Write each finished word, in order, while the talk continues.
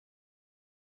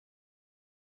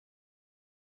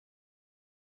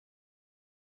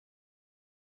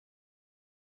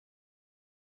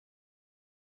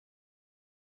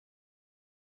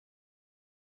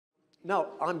Now,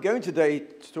 I'm going today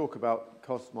to talk about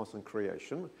cosmos and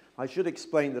creation. I should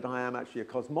explain that I am actually a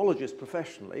cosmologist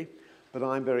professionally, but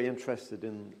I'm very interested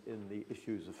in the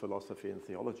issues of philosophy and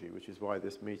theology, which is why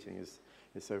this meeting is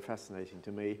so fascinating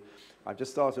to me. I've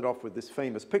just started off with this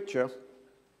famous picture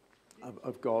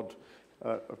of God,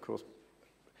 of course,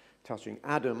 touching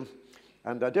Adam.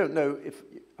 And I don't know if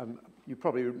you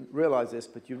probably realize this,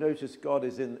 but you notice God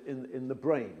is in the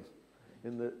brain,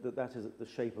 that is the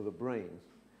shape of a brain.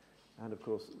 And of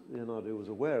course, Leonardo was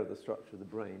aware of the structure of the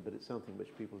brain, but it's something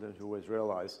which people don't always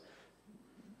realize.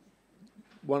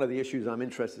 One of the issues I'm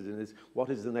interested in is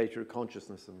what is the nature of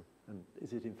consciousness, and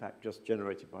is it in fact just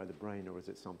generated by the brain, or is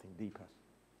it something deeper?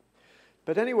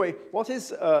 But anyway, what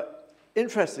is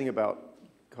interesting about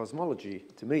cosmology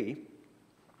to me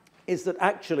is that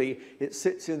actually it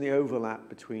sits in the overlap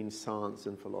between science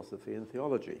and philosophy and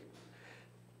theology.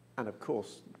 And of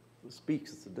course, the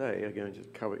speakers today are going to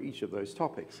cover each of those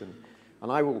topics,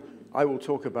 and I will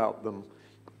talk about them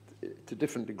to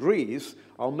different degrees.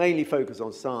 I'll mainly focus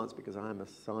on science because I am a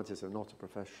scientist and not a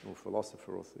professional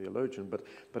philosopher or theologian,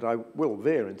 but I will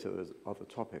veer into those other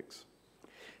topics.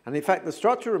 And in fact, the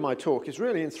structure of my talk is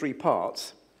really in three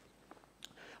parts.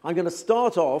 I'm going to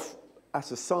start off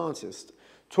as a scientist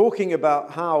talking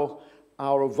about how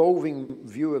our evolving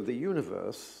view of the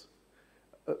universe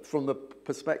from the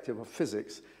perspective of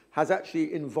physics has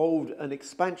actually involved an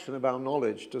expansion of our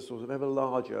knowledge to sort of ever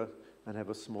larger and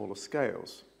ever smaller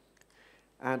scales.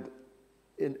 And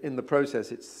in the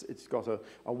process, it's got a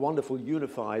wonderful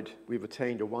we've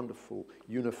attained a wonderful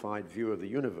unified view of the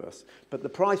universe. But the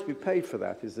price we paid for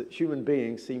that is that human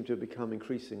beings seem to have become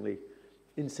increasingly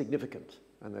insignificant,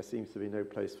 and there seems to be no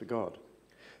place for God.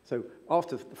 So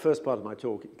after the first part of my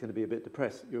talk, it's going to be a bit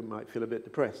depressed. You might feel a bit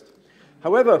depressed.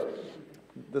 However,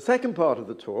 the second part of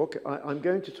the talk, I'm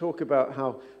going to talk about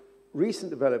how recent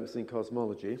developments in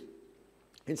cosmology,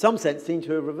 in some sense, seem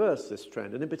to have reversed this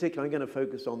trend. And in particular, I'm going to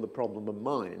focus on the problem of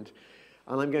mind.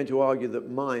 And I'm going to argue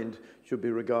that mind should be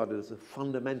regarded as a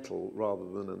fundamental rather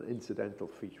than an incidental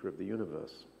feature of the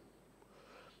universe.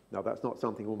 Now, that's not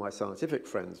something all my scientific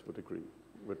friends would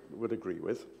agree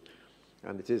with.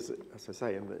 And it is, as I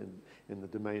say, in the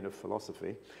domain of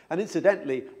philosophy. And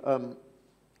incidentally,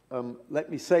 let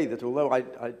me say that although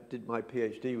I did my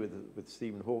PhD with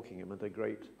Stephen Hawking, I'm a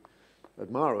great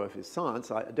admirer of his science,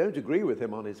 I don't agree with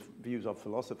him on his views of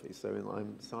philosophy, so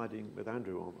I'm siding with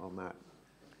Andrew on that.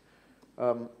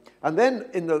 And then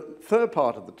in the third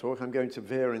part of the talk, I'm going to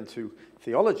veer into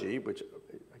theology, which,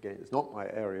 again, is not my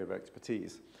area of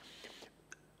expertise.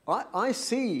 I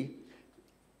see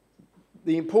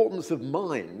the importance of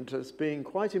mind as being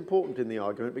quite important in the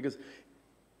argument because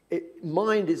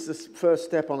mind is the first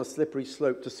step on a slippery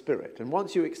slope to spirit. And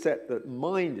once you accept that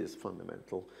mind is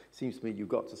fundamental, it seems to me you've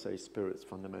got to say spirit's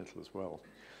fundamental as well.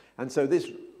 And so this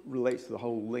relates to the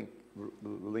whole link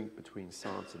between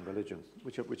science and religion,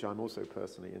 which I'm also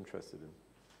personally interested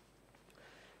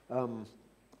in.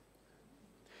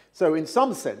 So in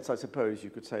some sense, I suppose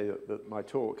you could say that my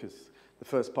talk is, the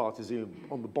first part is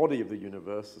on the body of the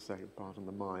universe, the second part on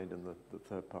the mind, and the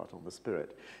third part on the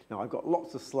spirit. Now, I've got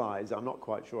lots of slides. I'm not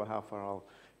quite sure how far I'll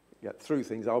get through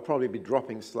things. I'll probably be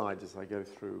dropping slides as I go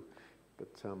through, but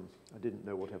I didn't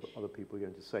know what other people were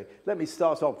going to say. Let me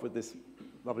start off with this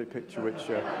lovely picture,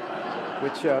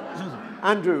 which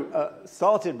Andrew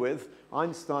started with,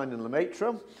 Einstein and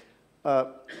Lemaitre,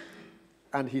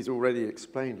 and he's already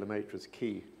explained Lemaitre's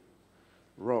key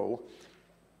role.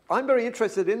 I'm very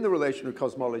interested in the relation of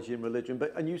cosmology and religion,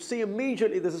 and you see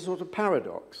immediately there's a sort of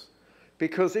paradox.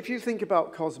 Because if you think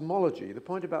about cosmology, the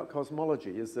point about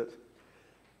cosmology is that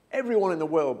everyone in the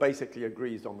world basically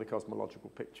agrees on the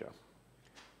cosmological picture.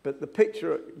 But the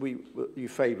picture you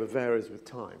favor varies with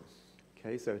time.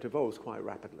 Okay, so it evolves quite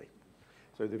rapidly.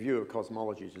 So the view of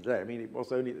cosmology today, I mean, it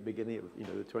was only at the beginning of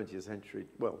the 20th century,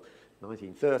 well,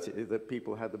 1930, that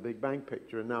people had the Big Bang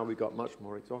picture, and now we've got much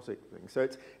more exotic things. So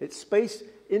it's space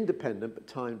independent, but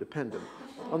time dependent.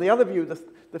 On the other view,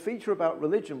 the feature about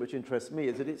religion which interests me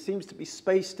is that it seems to be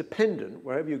space dependent.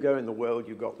 Wherever you go in the world,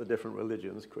 you've got the different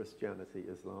religions, Christianity,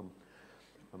 Islam,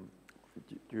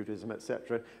 Judaism,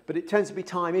 etc. But it tends to be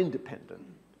time independent,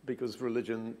 because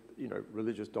religion,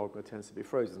 religious dogma tends to be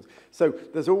frozen. So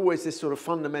there's always this sort of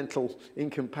fundamental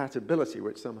incompatibility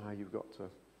which somehow you've got to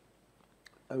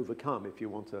overcome if you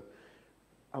want to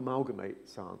amalgamate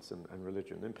science and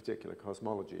religion, in particular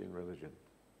cosmology and religion.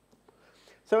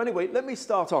 So anyway, let me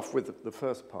start off with the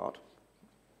first part.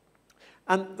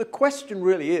 And the question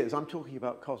really is, I'm talking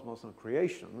about cosmos and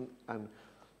creation, and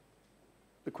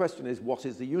the question is, what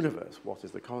is the universe? What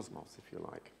is the cosmos, if you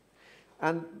like?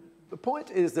 And the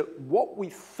point is that what we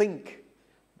think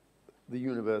the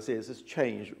universe is has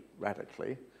changed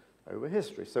radically over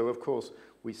history. So, of course,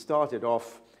 we started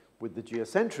off with the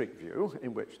geocentric view,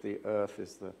 in which the Earth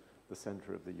is the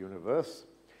center of the universe,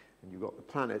 and you've got the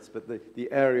planets, but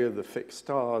the area of the fixed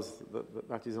stars,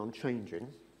 that is unchanging.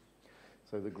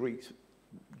 So the Greeks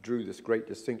drew this great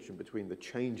distinction between the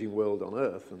changing world on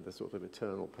Earth and the sort of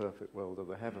eternal, perfect world of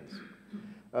the heavens.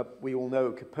 We all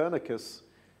know Copernicus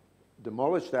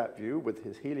demolished that view with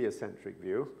his heliocentric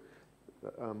view.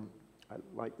 I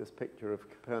like this picture of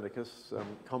Copernicus'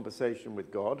 conversation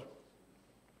with God.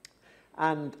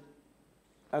 And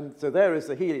so there is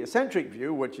the heliocentric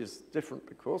view, which is different,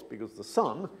 of course, because the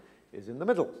sun is in the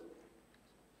middle.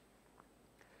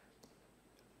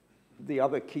 The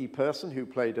other key person who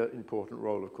played an important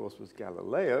role, of course, was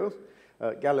Galileo.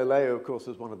 Galileo, of course,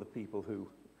 was one of the people who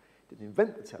didn't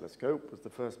invent the telescope, was the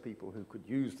first people who could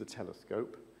use the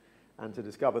telescope and to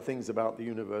discover things about the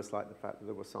universe, like the fact that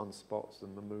there were sunspots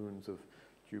and the moons of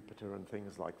Jupiter and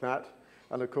things like that.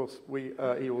 And, of course,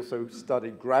 he also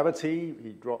studied gravity.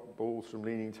 He dropped balls from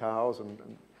leaning towers and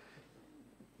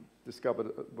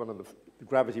discovered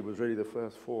gravity was really the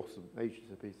first force of nature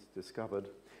to be discovered.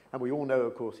 And we all know,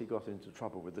 of course, he got into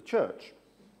trouble with the church.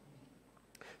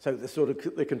 So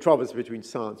the controversy between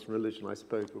science and religion, I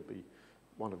suppose, will be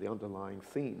one of the underlying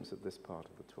themes of this part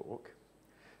of the talk.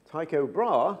 Tycho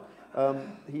Brahe,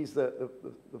 he's the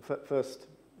first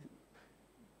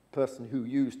person who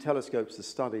used telescopes to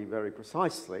study very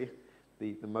precisely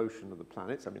the motion of the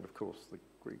planets. I mean, of course, the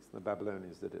Greeks and the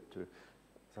Babylonians did it to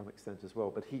some extent as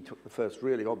well, but he took the first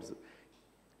really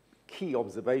key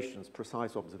observations,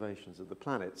 precise observations of the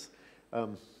planets.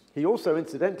 He also,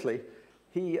 incidentally,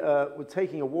 he was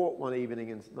taking a walk one evening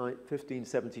in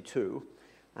 1572,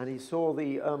 and he saw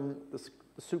the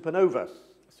supernova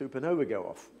go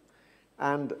off.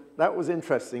 And that was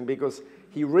interesting because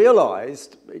he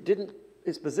realized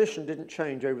its position didn't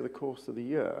change over the course of the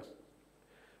year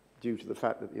due to the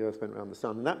fact that the Earth went around the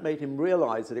sun. And that made him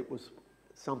realize that it was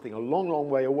something a long, long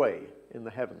way away in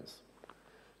the heavens.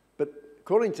 But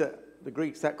according to the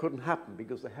Greeks, that couldn't happen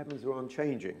because the heavens were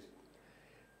unchanging.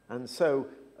 And so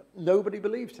nobody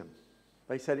believed him.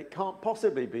 They said it can't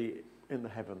possibly be in the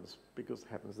heavens because the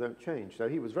heavens don't change. So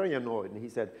he was very annoyed, and he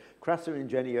said, "Crassus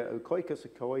ingenia o coecus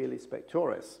coeli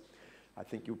spectores." I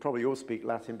think you probably all speak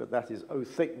Latin, but that is, "O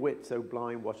thick wits, O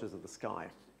blind watchers of the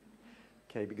sky."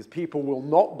 Okay, because people will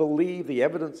not believe the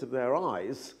evidence of their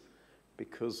eyes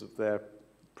because of their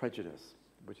prejudice,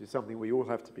 which is something we all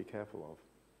have to be careful of.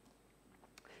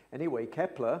 Anyway,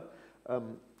 Kepler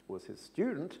was his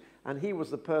student, and he was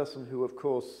the person who, of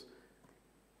course,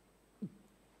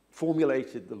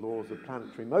 formulated the laws of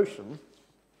planetary motion,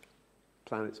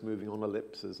 planets moving on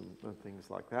ellipses and things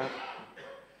like that.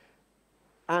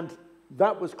 And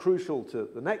that was crucial to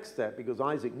the next step, because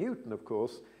Isaac Newton, of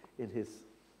course, in his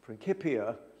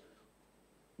Principia,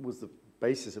 was the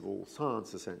basis of all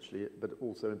science, essentially, but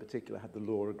also in particular had the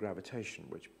law of gravitation,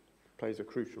 which plays a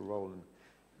crucial role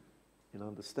in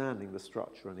understanding the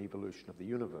structure and evolution of the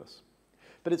universe.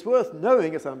 But it's worth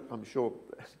knowing, as I'm sure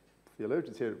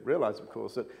theologians here realize, of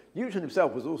course, that Newton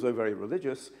himself was also very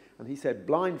religious, and he said,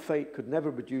 "Blind fate could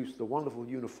never produce the wonderful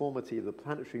uniformity of the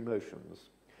planetary motions.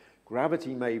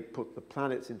 Gravity may put the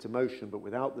planets into motion, but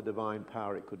without the divine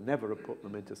power, it could never have put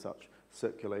them into such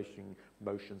circulation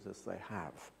motions as they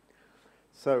have."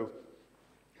 So,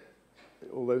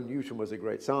 although Newton was a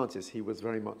great scientist, he was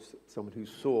very much someone who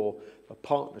saw a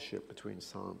partnership between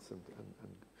science and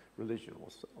religion,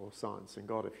 or science and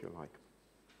God, if you like.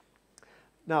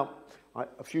 Now,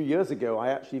 a few years ago, I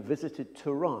actually visited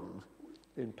Turin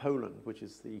in Poland, which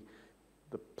is the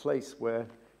place where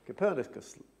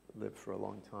Copernicus lived for a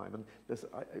long time. And it's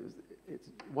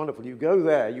wonderful. You go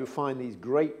there, you find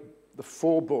the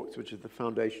 4 books, which are the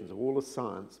foundations of all of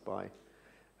science by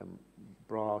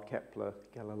Brahe, Kepler,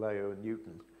 Galileo, and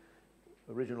Newton.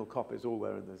 Original copies all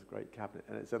there in this great cabinet.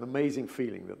 And it's an amazing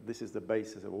feeling that this is the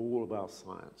basis of all of our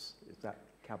science, is that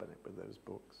cabinet with those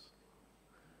books.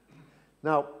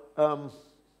 Now,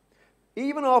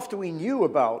 even after we knew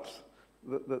about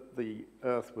that the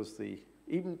Earth was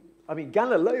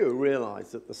Galileo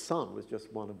realized that the sun was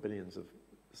just one of billions of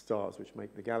stars which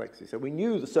make the galaxy. So we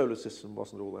knew the solar system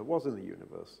wasn't all there was in the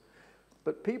universe.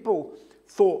 But people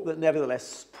thought that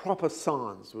nevertheless proper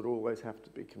science would always have to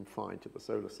be confined to the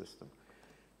solar system.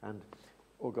 And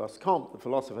Auguste Comte, the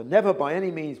philosopher, never by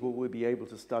any means will we be able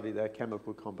to study their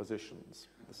chemical compositions,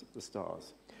 the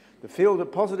stars. The field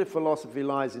of positive philosophy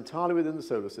lies entirely within the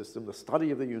solar system, the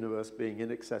study of the universe being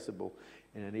inaccessible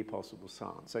in any possible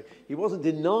science. So he wasn't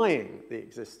denying the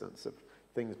existence of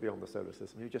things beyond the solar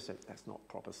system. He just said that's not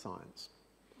proper science.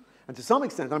 And to some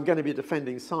extent, I'm going to be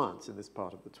defending science in this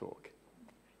part of the talk.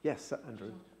 Yes,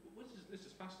 Andrew. This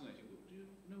is fascinating. Do you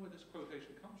know where this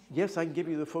quotation comes from? Yes, I can give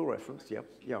you the full reference. Yeah,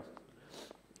 yeah.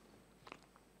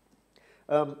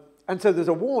 And so there's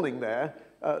a warning there,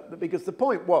 because the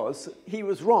point was he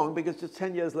was wrong because just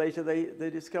 10 years later they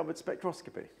discovered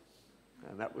spectroscopy.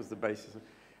 And that was the basis.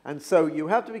 And so you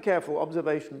have to be careful.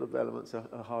 Observational developments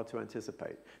are hard to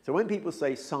anticipate. So when people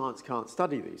say science can't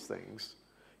study these things,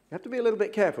 you have to be a little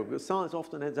bit careful because science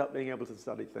often ends up being able to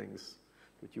study things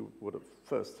that you would have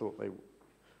first thought they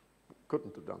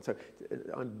couldn't have done. So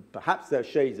perhaps there are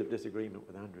shades of disagreement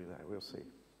with Andrew there. We'll see.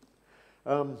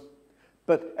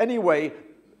 But anyway,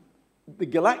 the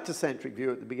galactocentric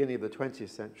view at the beginning of the 20th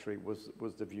century was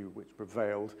the view which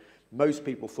prevailed. Most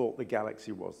people thought the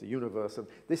galaxy was the universe. And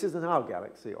this isn't our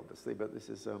galaxy, obviously, but this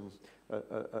is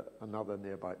another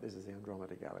nearby. This is the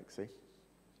Andromeda galaxy.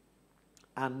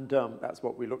 And that's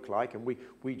what we look like. And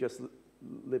we just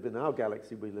live in our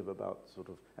galaxy. We live about sort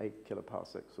of 8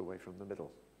 kiloparsecs away from the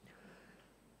middle.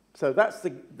 So that's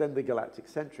then the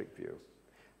galactic-centric view.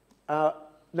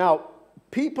 Now,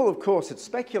 people, of course, had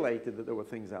speculated that there were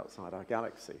things outside our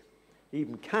galaxy.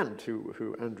 Even Kant,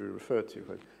 who Andrew referred to,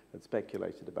 had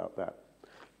speculated about that.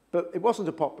 But it wasn't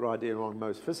a popular idea among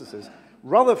most physicists.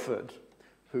 Rutherford,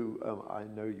 who I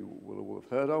know you will all have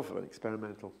heard of, an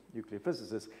experimental nuclear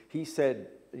physicist, he said,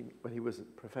 when he was a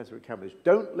professor at Cambridge,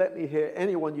 "Don't let me hear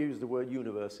anyone use the word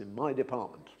universe in my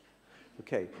department."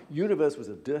 Okay, universe was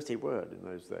a dirty word in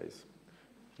those days,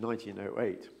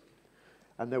 1908.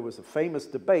 And there was a famous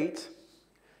debate.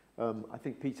 I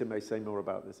think Peter may say more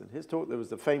about this in his talk. There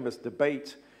was a famous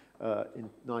debate in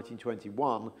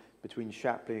 1921 between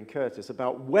Shapley and Curtis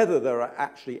about whether there are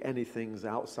actually any things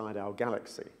outside our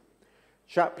galaxy.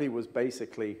 Shapley was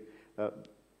basically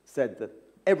said that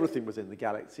everything was in the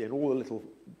galaxy and all the little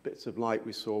bits of light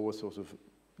we saw were sort of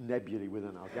nebulae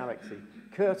within our galaxy.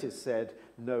 Curtis said,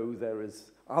 no, there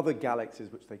is other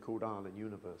galaxies which they called island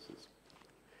universes.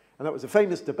 And that was a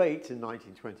famous debate in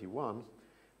 1921.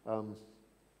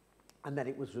 And then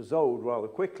it was resolved rather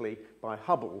quickly by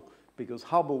Hubble, because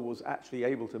Hubble was actually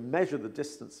able to measure the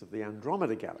distance of the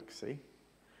Andromeda galaxy,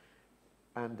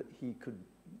 and he could,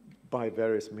 by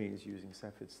various means using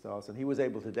Cepheid stars, and he was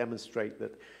able to demonstrate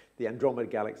that the Andromeda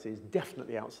galaxy is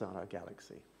definitely outside our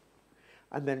galaxy.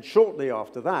 And then shortly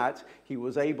after that, he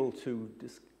was able to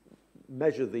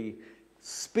measure the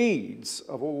speeds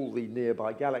of all the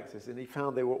nearby galaxies, and he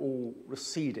found they were all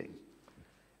receding.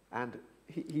 And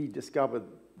he discovered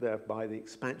thereby the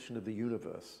expansion of the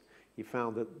universe. He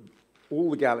found that all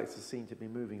the galaxies seem to be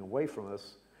moving away from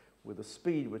us with a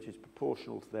speed which is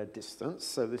proportional to their distance.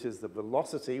 So this is the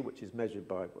velocity, which is measured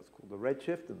by what's called the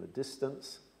redshift, and the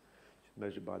distance, which is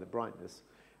measured by the brightness.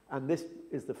 And this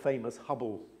is the famous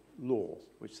Hubble law,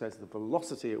 which says the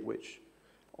velocity at which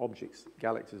objects,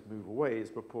 galaxies, move away is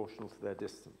proportional to their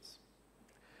distance.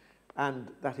 And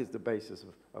that is the basis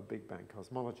of Big Bang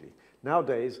cosmology.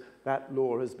 Nowadays, that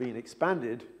law has been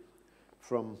expanded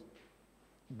from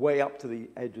way up to the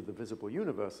edge of the visible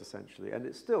universe, essentially, and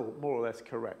it's still more or less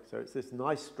correct. So it's this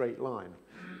nice straight line.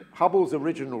 Hubble's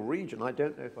original region, I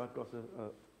don't know if I've got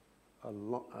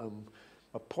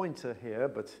a pointer here,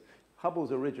 but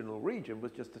Hubble's original region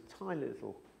was just a tiny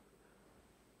little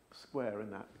square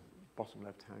in that bottom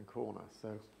left-hand corner.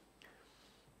 So,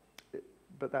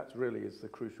 but that really is the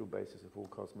crucial basis of all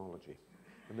cosmology.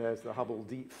 And there's the Hubble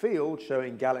deep field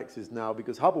showing galaxies now,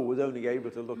 because Hubble was only able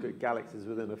to look at galaxies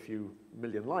within a few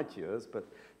million light years, but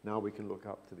now we can look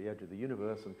up to the edge of the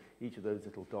universe, and each of those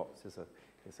little dots is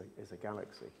a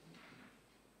galaxy.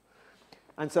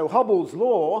 And so Hubble's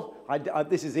law,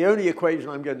 this is the only equation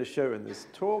I'm going to show in this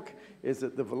talk, is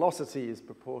that the velocity is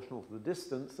proportional to the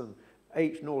distance, and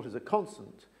h naught is a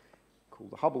constant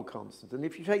called the Hubble constant. And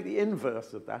if you take the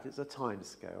inverse of that, it's a time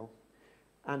scale.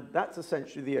 And that's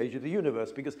essentially the age of the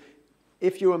universe, because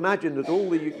if you imagine that all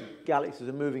the galaxies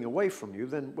are moving away from you,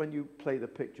 then when you play the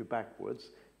picture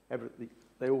backwards,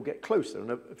 they all get closer.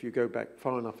 And if you go back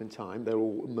far enough in time, they'll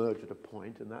all merge at a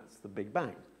point, and that's the Big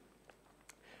Bang.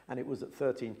 And it was at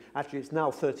 13, actually it's now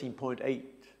 13.8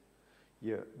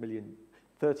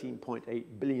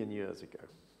 billion years ago.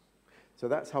 So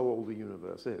that's how old the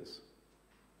universe is.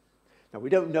 Now, we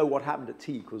don't know what happened at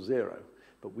t equals 0,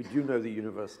 but we do know the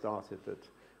universe started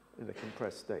in a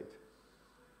compressed state.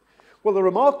 Well, the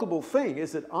remarkable thing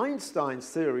is that Einstein's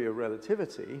theory of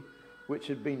relativity, which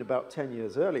had been about 10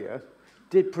 years earlier,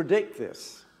 did predict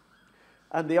this.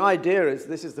 And the idea is,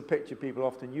 this is the picture people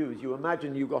often use. You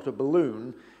imagine you've got a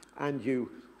balloon, and you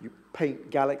paint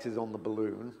galaxies on the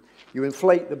balloon. You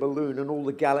inflate the balloon, and all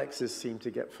the galaxies seem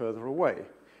to get further away.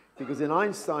 Because in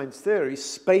Einstein's theory,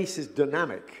 space is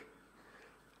dynamic.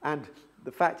 And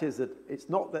the fact is that it's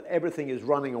not that everything is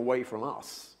running away from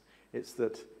us. It's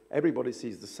that everybody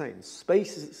sees the same.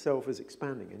 Space itself is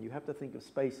expanding, and you have to think of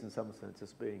space in some sense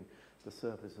as being the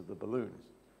surface of the balloon.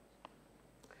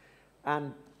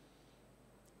 And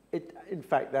in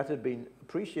fact, that had been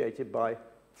appreciated by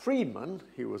Friedman,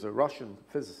 who was a Russian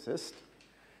physicist.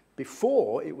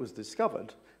 Before it was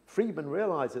discovered, Friedman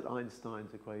realized that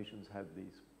Einstein's equations had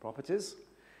these properties,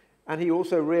 and he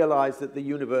also realized that the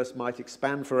universe might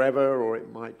expand forever, or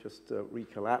it might just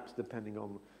recollapse depending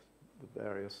on the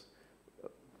various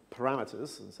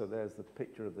parameters. And so there's the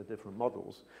picture of the different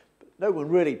models. But no one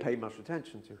really paid much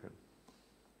attention to him.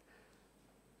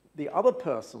 The other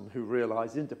person who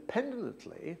realized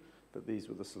independently that these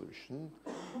were the solution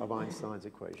of Einstein's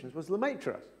equations was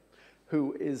Lemaitre,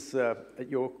 who is,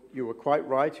 you were quite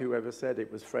right, whoever said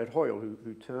it was Fred Hoyle who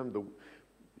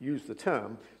used the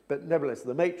term, but nevertheless,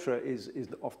 Lemaitre is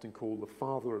often called the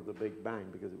father of the Big Bang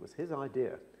because it was his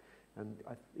idea. And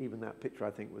even that picture,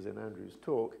 I think, was in Andrew's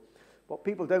talk. What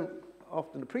people don't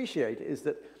often appreciate is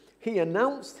that he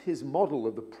announced his model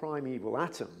of the primeval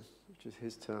atom, which is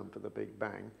his term for the Big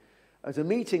Bang, at a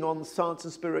meeting on science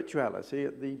and spirituality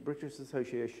at the British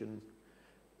Association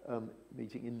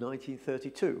meeting in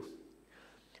 1932.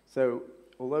 So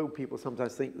although people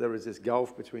sometimes think there is this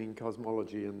gulf between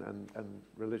cosmology and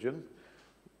religion,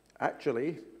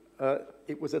 actually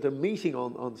it was at a meeting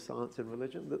on science and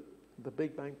religion that the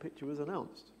Big Bang picture was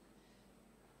announced.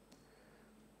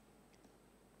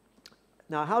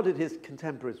 Now, how did his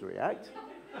contemporaries react?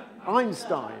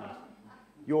 Einstein,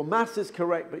 your maths is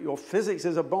correct, but your physics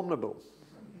is abominable.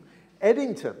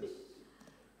 Eddington,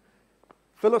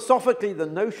 philosophically, the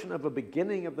notion of a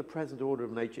beginning of the present order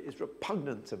of nature is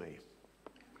repugnant to me.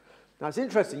 Now, it's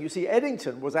interesting. You see,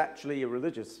 Eddington was actually he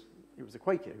was a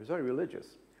Quaker. He was very religious.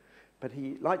 But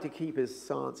he liked to keep his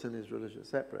science and his religion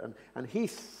separate. And he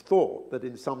thought that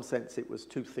in some sense it was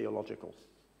too theological.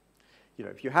 You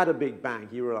know, if you had a Big Bang,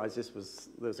 he realized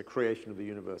there's a creation of the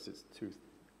universe. It's a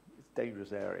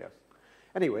dangerous area.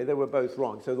 Anyway, they were both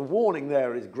wrong. So the warning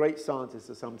there is great scientists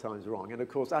are sometimes wrong. And of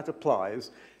course, that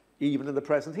applies even in the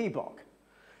present epoch.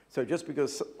 So just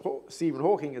because Stephen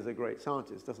Hawking is a great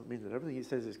scientist doesn't mean that everything he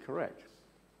says is correct.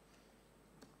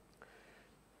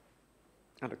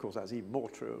 And of course, that's even more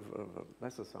true of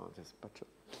lesser scientists. But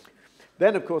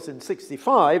then, of course, in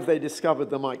 1965, they discovered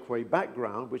the microwave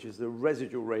background, which is the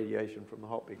residual radiation from the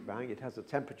hot Big Bang. It has a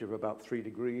temperature of about 3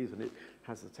 degrees, and it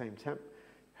has the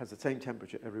same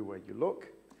temperature everywhere you look.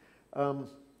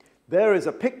 There is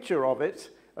a picture of it,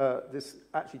 this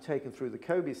actually taken through the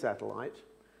Kobe satellite.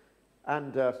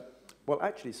 And, well,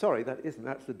 actually, sorry, that isn't.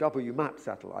 That's the WMAP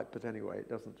satellite. But anyway, it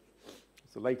doesn't.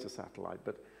 It's a later satellite.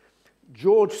 But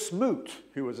George Smoot,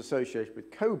 who was associated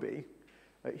with Kobe,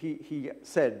 he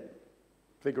said,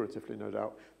 figuratively no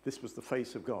doubt, this was the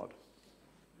face of God.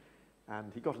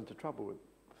 And he got into trouble with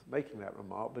making that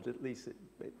remark, but at least it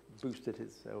boosted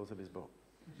his sales of his book.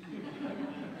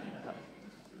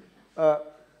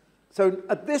 So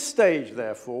at this stage,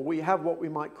 therefore, we have what we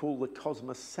might call the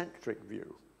cosmocentric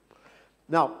view.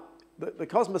 Now, the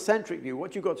cosmocentric view,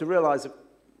 what you've got to realize is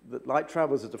that light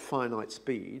travels at a finite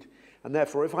speed, and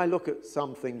therefore if I look at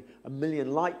something 1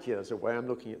 million light years away, I'm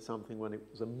looking at something when it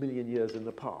was 1 million years in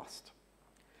the past.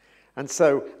 And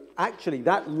so actually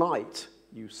that light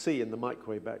you see in the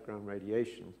microwave background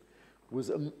radiation was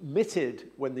emitted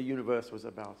when the universe was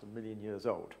about 1 million years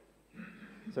old.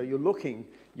 So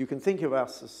you can think of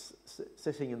us as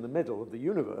sitting in the middle of the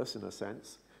universe in a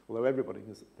sense, although everybody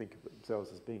can think of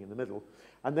themselves as being in the middle.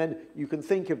 And then you can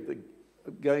think of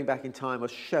going back in time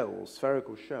as shells,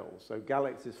 spherical shells. So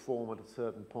galaxies form at a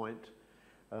certain point,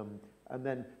 and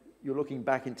then you're looking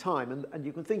back in time, and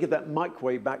you can think of that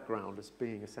microwave background as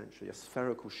being essentially a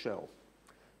spherical shell.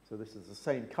 So this is the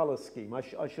same color scheme.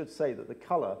 I should say that the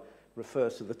color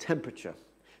refers to the temperature.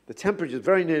 The temperature is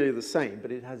very nearly the same,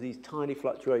 but it has these tiny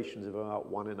fluctuations of about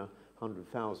 1 in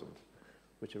 100,000,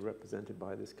 which are represented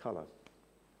by this color.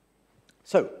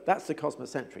 So that's the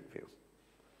cosmocentric view.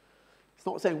 It's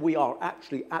not saying we are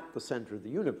actually at the center of the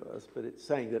universe, but it's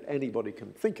saying that anybody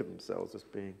can think of themselves as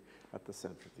being at the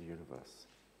center of the universe.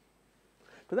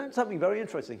 But then something very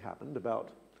interesting happened about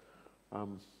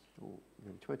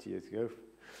 20 years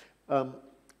ago,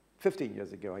 15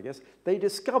 years ago, I guess. They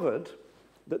discovered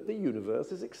that the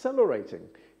universe is accelerating.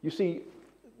 You see,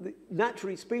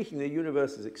 naturally speaking, the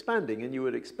universe is expanding, and you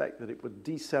would expect that it would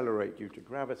decelerate due to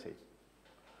gravity.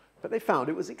 But they found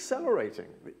it was accelerating.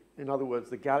 In other words,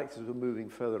 the galaxies were moving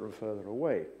further and further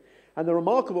away. And the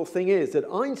remarkable thing is that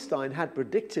Einstein had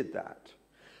predicted that.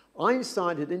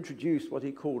 Einstein had introduced what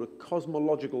he called a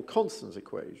cosmological constants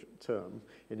equation term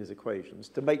in his equations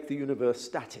to make the universe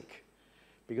static.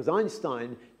 because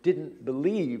Einstein didn't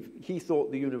believe, he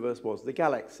thought the universe was the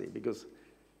galaxy, because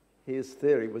his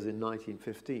theory was in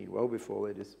 1915, well before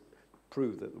they just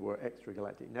proved that there were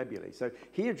extragalactic nebulae. So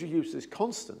he introduced this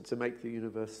constant to make the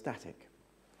universe static.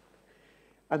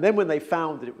 And then when they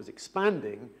found that it was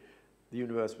expanding, the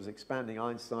universe was expanding,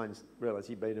 Einstein realized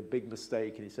he made a big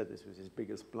mistake, and he said this was his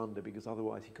biggest blunder, because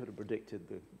otherwise he could have predicted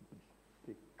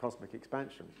the cosmic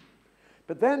expansion.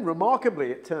 But then,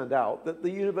 remarkably, it turned out that the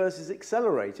universe is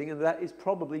accelerating, and that is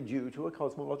probably due to a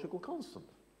cosmological constant.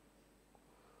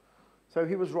 So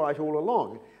he was right all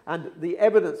along. And the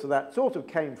evidence of that sort of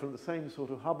came from the same sort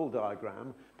of Hubble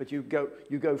diagram, but you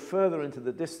go further into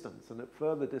the distance, and at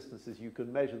further distances you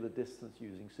can measure the distance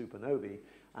using supernovae,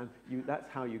 and that's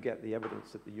how you get the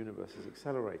evidence that the universe is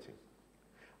accelerating.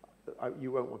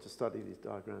 You won't want to study these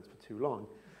diagrams for too long.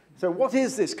 So what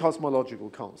is this cosmological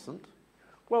constant?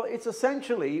 Well, it's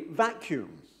essentially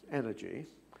vacuum energy.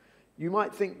 You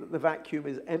might think that the vacuum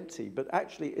is empty, but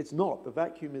actually it's not. The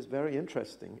vacuum is very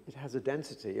interesting. It has a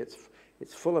density.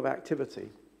 It's full of activity.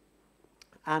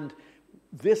 And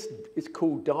this is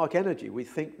called dark energy. We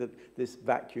think that this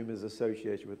vacuum is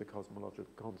associated with the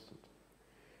cosmological constant.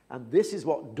 And this is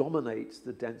what dominates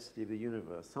the density of the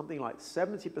universe. Something like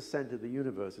 70% of the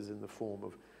universe is in the form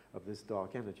of this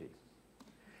dark energy.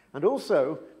 And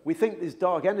also, we think this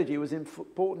dark energy was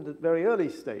important at very early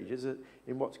stages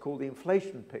in what's called the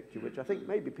inflation picture, which I think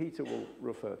maybe Peter will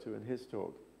refer to in his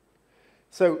talk.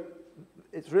 So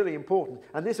it's really important.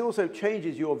 And this also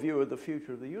changes your view of the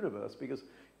future of the universe, because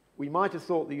we might have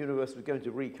thought the universe was going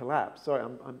to recollapse. Sorry,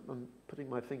 I'm putting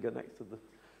my finger next to the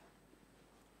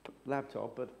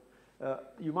laptop,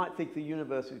 but you might think the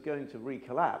universe is going to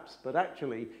recollapse, but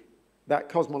actually that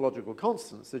cosmological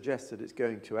constant suggests that it's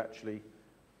going to actually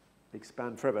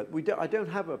expand forever. I don't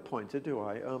have a pointer, do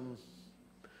I?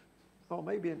 Oh,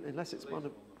 maybe unless it's one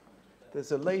of...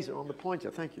 There's a laser on the pointer,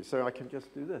 thank you. So I can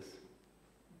just do this.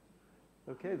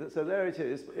 Okay, so there it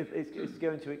is. It's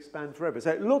going to expand forever.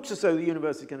 So it looks as though the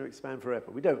universe is going to expand forever.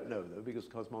 We don't know, though, because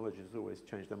cosmologists always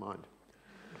change their mind.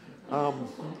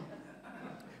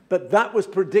 But that was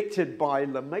predicted by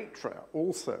Lemaitre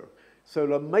also. So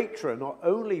Lemaitre not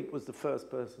only was the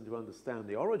first person to understand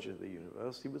the origin of the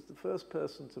universe, he was the first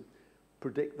person to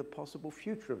predict the possible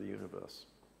future of the universe.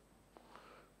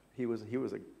 He was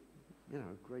a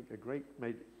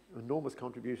made enormous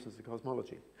contributions to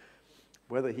cosmology.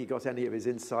 Whether he got any of his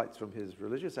insights from his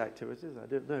religious activities, I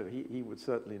don't know. He would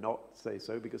certainly not say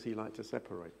so, because he liked to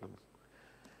separate them.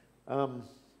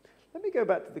 Let me go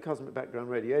back to the cosmic background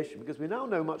radiation, because we now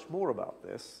know much more about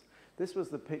this. This was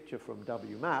the picture from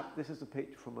WMAP. This is a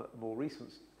picture from a more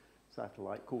recent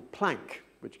satellite called Planck,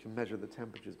 which can measure the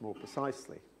temperatures more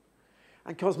precisely.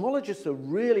 And cosmologists are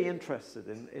really interested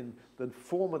in the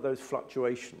form of those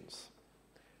fluctuations,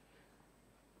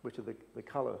 which are the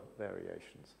color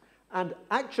variations. And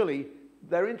actually,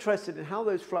 they're interested in how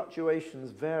those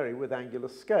fluctuations vary with angular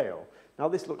scale. Now,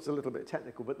 this looks a little bit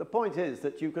technical, but the point is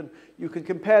that you can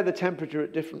compare the temperature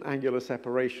at different angular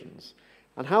separations.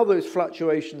 And how those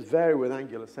fluctuations vary with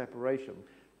angular separation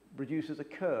produces a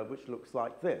curve which looks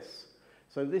like this.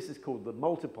 So this is called the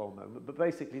multipole moment, but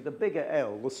basically the bigger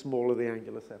L, the smaller the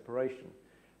angular separation.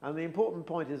 And the important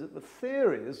point is that the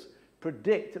theories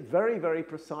predict a very, very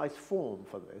precise form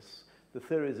for this. The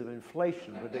theories of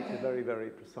inflation predict a very, very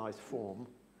precise form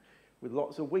with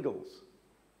lots of wiggles.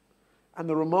 And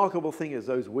the remarkable thing is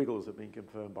those wiggles have been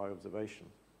confirmed by observation.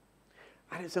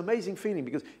 And it's an amazing feeling,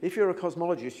 because if you're a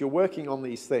cosmologist, you're working on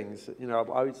these things. You know,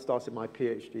 I started my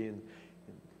PhD in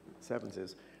the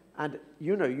 70s. And,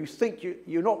 you know, you think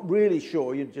you're not really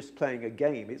sure you're just playing a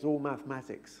game. It's all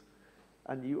mathematics.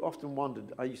 And you often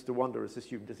wondered, I used to wonder as a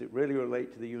student, does it really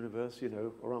relate to the universe, you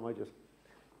know, or am I just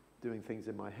doing things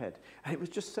in my head? And it was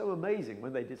just so amazing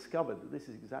when they discovered that this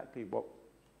is exactly what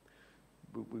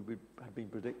we have been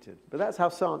predicted. But that's how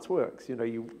science works. You know,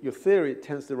 your theory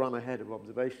tends to run ahead of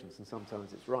observations, and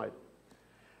sometimes it's right.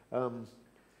 And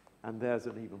there's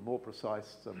an even more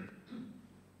precise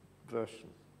version.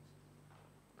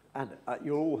 And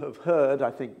you all have heard,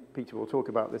 I think Peter will talk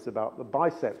about this, about the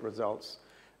BICEP results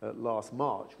last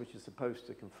March, which is supposed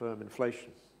to confirm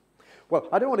inflation. Well,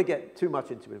 I don't want to get too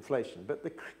much into inflation, but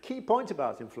the key point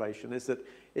about inflation is that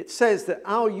it says that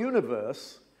our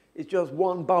universe is just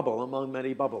one bubble among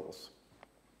many bubbles.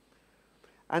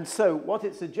 And so what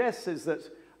it suggests is that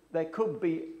there could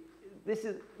be, this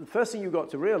is, the first thing you've got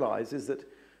to realize is that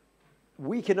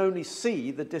we can only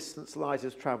see the distance light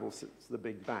has traveled since the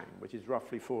Big Bang, which is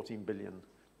roughly 14 billion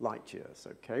light years,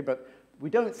 okay? But we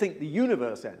don't think the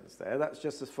universe ends there. That's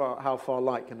just how far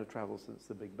light can have traveled since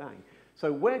the Big Bang.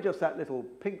 So we're just that little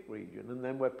pink region, and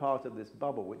then we're part of this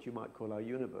bubble, which you might call our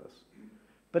universe.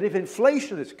 But if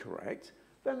inflation is correct,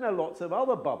 then there are lots of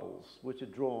other bubbles which are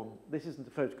drawn. This isn't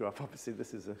a photograph, obviously,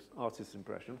 this is an artist's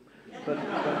impression. But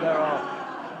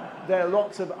there are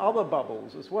lots of other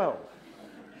bubbles as well.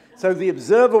 So the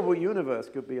observable universe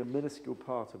could be a minuscule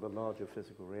part of a larger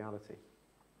physical reality.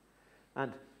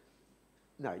 And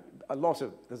now,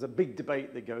 there's a big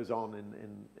debate that goes on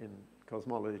in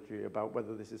cosmology about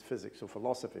whether this is physics or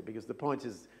philosophy, because the point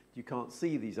is you can't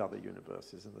see these other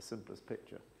universes in the simplest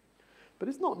picture. But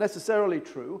it's not necessarily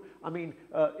true. I mean,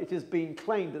 it has been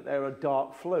claimed that there are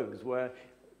dark flows where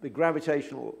the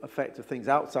gravitational effect of things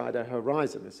outside our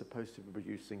horizon is supposed to be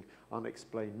producing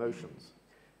unexplained motions.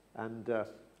 And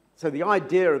so the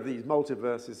idea of these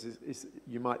multiverses is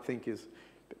you might think is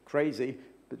a bit crazy,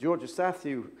 but George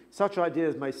Sathiou, such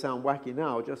ideas may sound wacky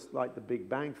now, just like the Big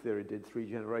Bang Theory did 3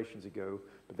 generations ago,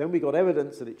 but then we got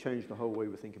evidence that it changed the whole way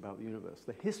we think about the universe.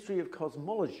 The history of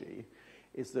cosmology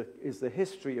is the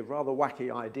history of rather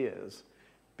wacky ideas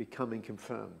becoming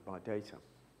confirmed by data.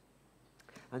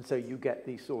 And so you get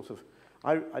these sorts of,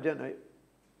 I don't know,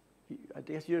 I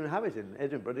guess you don't have it in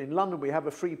Edinburgh, but in London we have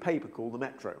a free paper called the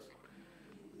Metro.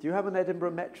 Do you have an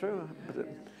Edinburgh Metro?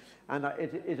 And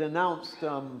it announced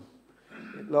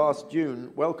last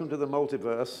June, welcome to the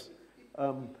multiverse.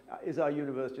 Is our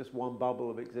universe just one bubble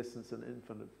of existence and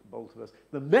infinite multiverse?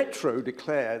 The Metro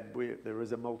declared there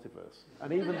is a multiverse.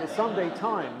 And even the Sunday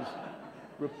Times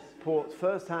reports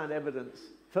first-hand evidence,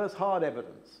 first hard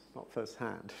evidence, not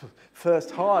first-hand, first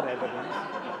hard evidence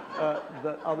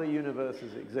that other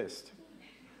universes exist.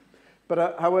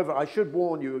 But however, I should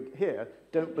warn you here,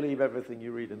 don't believe everything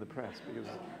you read in the press, because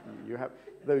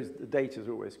the data is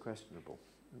always questionable.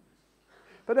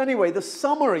 But anyway, the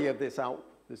summary of this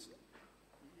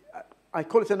I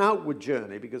call it an outward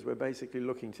journey because we're basically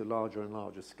looking to larger and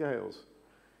larger scales.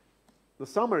 The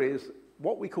summary is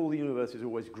what we call the universe is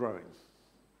always growing.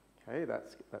 Okay,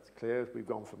 that's clear. We've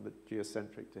gone from the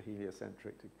geocentric to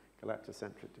heliocentric to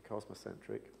galactocentric to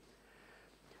cosmocentric.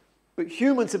 But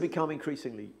humans have become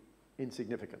increasingly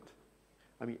insignificant.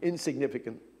 I mean,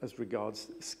 insignificant as regards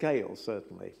scale,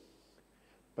 certainly.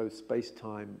 Both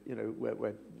space-time,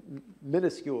 we're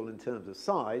minuscule in terms of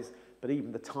size, but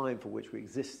even the time for which we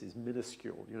exist is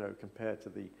minuscule, compared to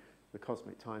the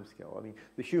cosmic timescale. I mean,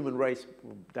 the human race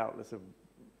will doubtless have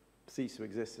ceased to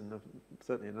exist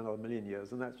certainly in another million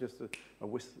years, and that's just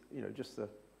just a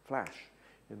flash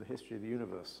in the history of the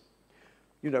universe.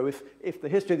 If the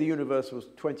history of the universe was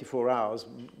 24 hours,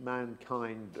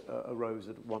 mankind arose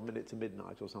at 1 minute to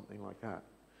midnight or something like that.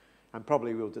 And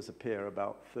probably will disappear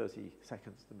about 30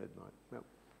 seconds to midnight. Well,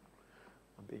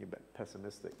 I'm being a bit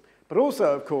pessimistic. But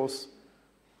also, of course,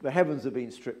 the heavens have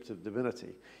been stripped of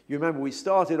divinity. You remember we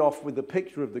started off with the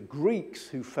picture of the Greeks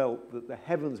who felt that the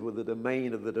heavens were the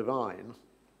domain of the divine.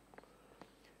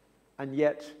 And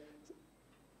yet,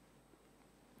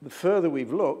 the further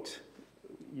we've looked,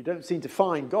 you don't seem to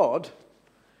find God.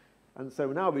 And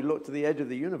so now we look to the edge of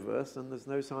the universe and there's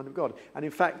no sign of God. And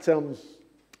in fact,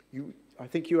 I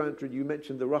think you, Andrew, you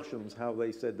mentioned the Russians, how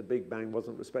they said the Big Bang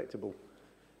wasn't respectable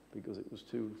because it was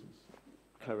too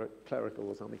clerical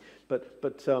or something.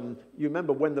 But you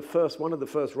remember when one of the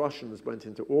first Russians went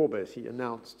into orbit, he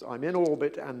announced, I'm in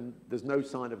orbit and there's no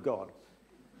sign of God.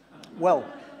 Well,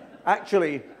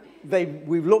 actually,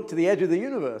 we've looked to the edge of the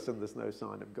universe and there's no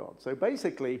sign of God. So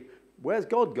basically, where's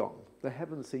God gone? The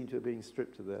heavens seem to have been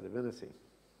stripped of their divinity.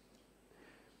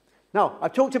 Now,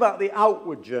 I've talked about the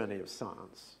outward journey of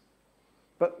science.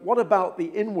 But what about the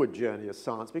inward journey of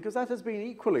science? Because that has been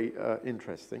equally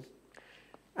interesting.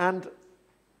 And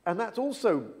that's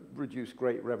also produced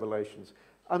great revelations.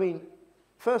 I mean,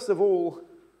 first of all,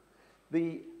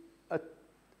 we've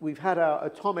had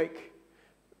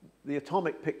the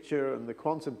atomic picture and the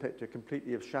quantum picture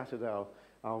completely have shattered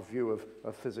our view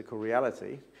of physical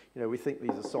reality. We think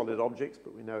these are solid objects,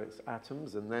 but we know it's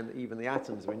atoms. And then even the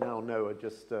atoms we now know are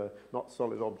just not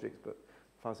solid objects, but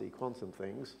fuzzy quantum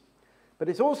things. But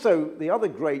it's also the other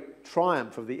great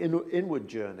triumph of the inward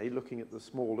journey, looking at the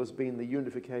small, has been the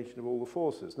unification of all the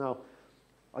forces. Now,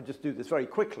 I'll just do this very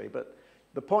quickly, but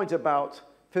the point about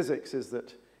physics is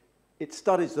that it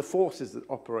studies the forces that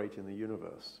operate in the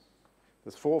universe.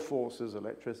 There's 4 forces: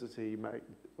 electricity,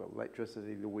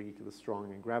 the weak, the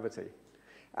strong, and gravity.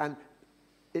 And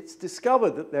it's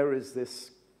discovered that there is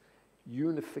this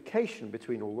unification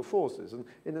between all the forces. And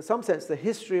in some sense, the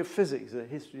history of physics is a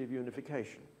history of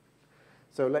unification.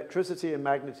 So electricity and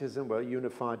magnetism were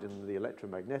unified in the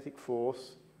electromagnetic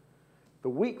force. The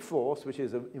weak force, which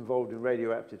is involved in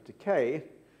radioactive decay,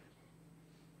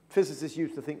 physicists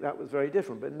used to think that was very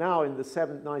different, but now in the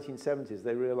 1970s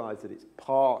they realized that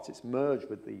it's merged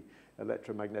with the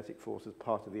electromagnetic force as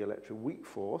part of the electroweak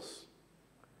force.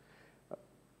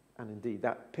 And indeed,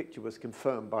 that picture was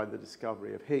confirmed by the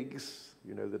discovery of Higgs,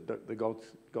 you know, the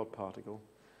God particle,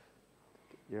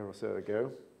 a year or so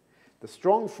ago. The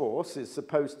strong force is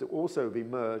supposed to also be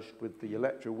merged with the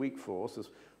electroweak force as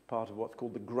part of what's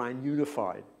called the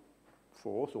granunified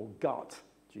force, or GUT,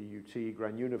 G-U-T,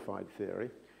 granunified theory.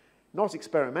 Not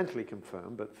experimentally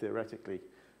confirmed, but theoretically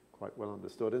quite well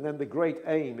understood. And then the great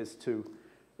aim is to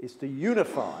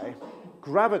unify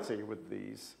gravity with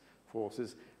these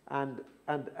forces, and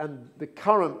the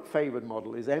current favored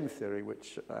model is M-theory,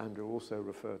 which Andrew also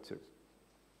referred to.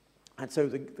 And so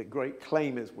the great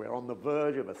claim is we're on the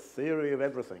verge of a theory of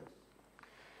everything,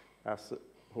 as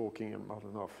Hawking and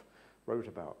Molotov wrote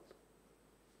about.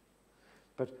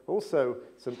 But also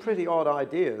some pretty odd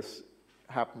ideas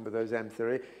happen with those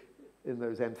in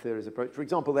those M-theories approach. For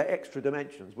example, they're extra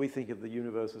dimensions. We think of the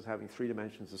universe as having 3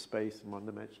 dimensions of space and 1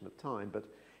 dimension of time, but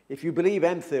if you believe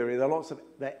M-theory,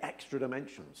 they're extra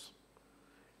dimensions.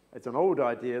 It's an old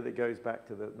idea that goes back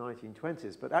to the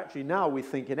 1920s, but actually now we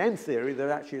think in M-theory there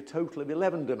are actually a total of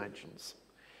 11 dimensions.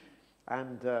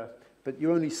 But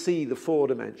you only see the 4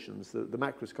 dimensions, the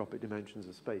macroscopic dimensions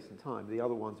of space and time. The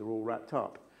other ones are all wrapped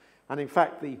up. And in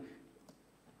fact, the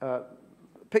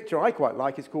picture I quite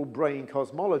like is called brain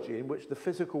cosmology, in which the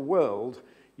physical world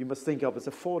you must think of as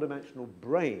a 4-dimensional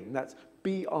brain. That's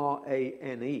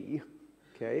B-R-A-N-E,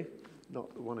 okay,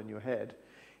 not the one in your head,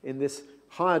 in this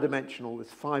higher dimensional, this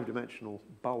 5-dimensional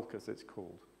bulk, as it's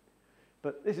called.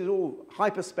 But this is all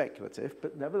hyper-speculative,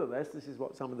 but nevertheless, this is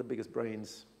what some of the biggest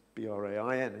brains,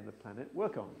 B-R-A-I-N, in the planet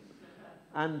work on.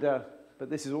 And, but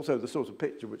this is also the sort of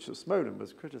picture which Snowden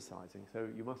was criticizing, so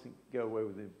you mustn't go away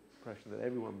with the impression that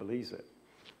everyone believes it.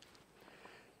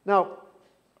 Now,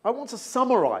 I want to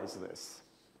summarize this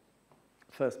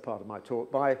first part of my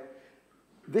talk by,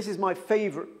 this is my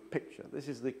favorite picture. This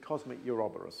is the cosmic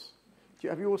Ouroboros.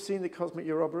 Have you all seen the cosmic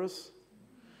Ouroboros?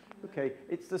 Okay,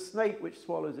 it's the snake which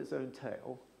swallows its own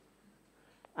tail.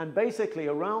 And basically,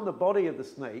 around the body of the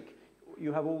snake,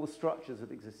 you have all the structures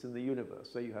that exist in the universe.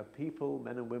 So you have people,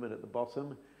 men and women at the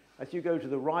bottom. As you go to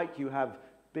the right, you have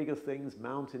bigger things,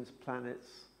 mountains, planets,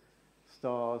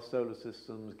 stars, solar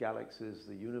systems, galaxies,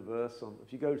 the universe.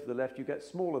 If you go to the left, you get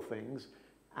smaller things,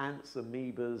 ants,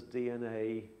 amoebas,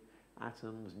 DNA,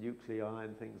 atoms, nuclei,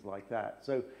 and things like that.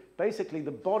 So basically,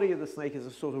 the body of the snake is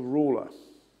a sort of ruler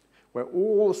where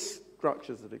all the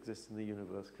structures that exist in the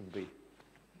universe can be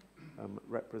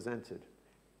represented.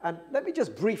 And let me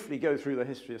just briefly go through the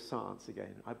history of science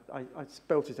again. I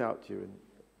spelt it out to you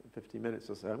in 50 minutes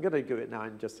or so. I'm going to do it now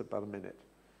in just about a minute.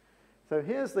 So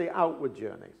here's the outward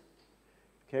journey.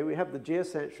 Okay, we have the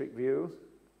geocentric view,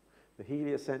 the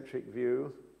heliocentric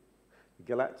view,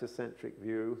 the galactocentric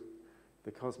view,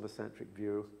 the cosmocentric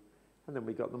view, and then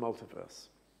we got the multiverse.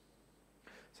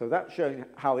 So that's showing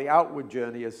how the outward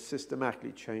journey has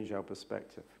systematically changed our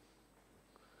perspective.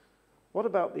 What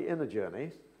about the inner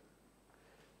journey?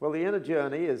 Well, the inner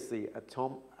journey is the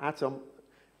atom,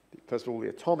 first of all, the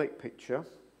atomic picture.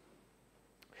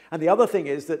 And the other thing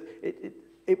is that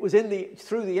it was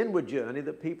through the inward journey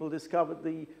that people discovered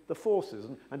the forces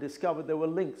and discovered there were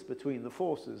links between the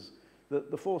forces.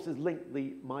 The forces link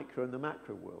the micro and the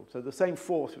macro world. So the same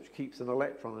force which keeps an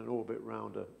electron in orbit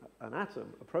around an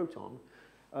atom, a proton,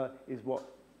 is what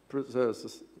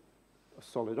preserves a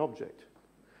solid object.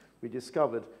 We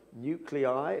discovered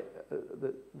nuclei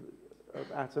of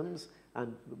atoms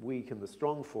and the weak and the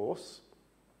strong force.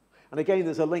 And again,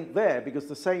 there's a link there because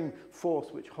the same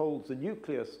force which holds the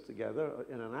nucleus together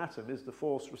in an atom is the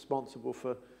force responsible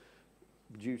for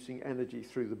producing energy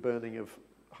through the burning of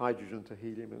hydrogen to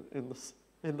helium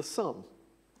in the sun.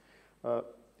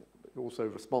 Also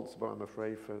responsible, I'm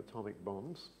afraid, for atomic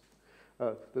bombs.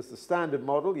 There's the standard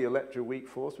model, the electroweak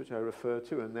force, which I referred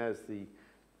to, and there's the,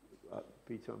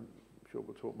 Peter, I'm sure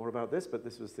we'll talk more about this, but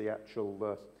this was the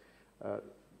actual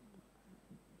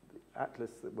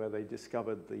atlas where they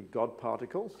discovered the God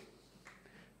particle.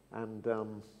 And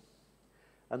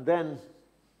then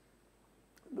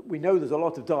we know there's a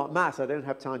lot of dark mass. I don't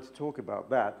have time to talk about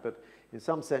that, but in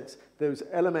some sense, those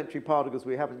elementary particles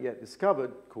we haven't yet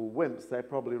discovered, called WIMPs, they're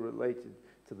probably related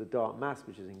to the dark mass,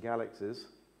 which is in galaxies.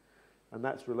 And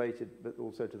that's related, but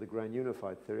also to the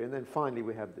granunified theory. And then finally,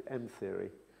 we have the M theory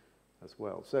as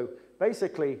well. So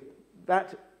basically,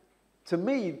 that, to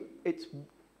me, it's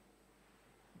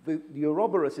the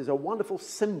Ouroboros is a wonderful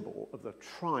symbol of the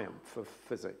triumph of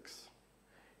physics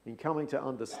in coming to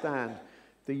understand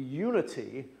the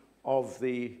unity of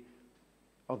the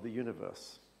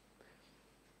universe.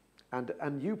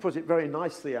 And you put it very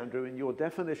nicely, Andrew, in your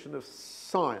definition of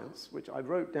science, which I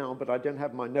wrote down, but I don't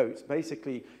have my notes.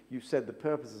 Basically, you said the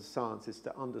purpose of science is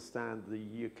to understand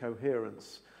the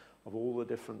coherence of all the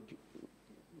different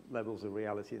levels of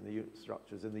reality in the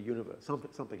structures in the universe,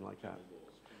 something like that.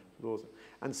 Laws.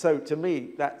 And so, to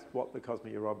me, that's what the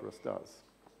Cosmic Ouroboros does.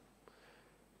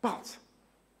 But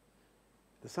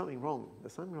there's something wrong.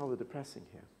 There's something rather depressing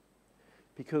here.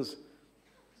 Because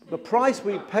the price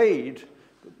we paid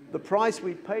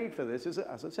for this is,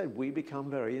 as I said, we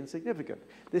become very insignificant.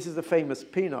 This is the famous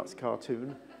Peanuts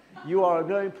cartoon. You are of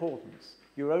no importance.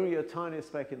 You're only a tiny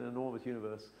speck in an enormous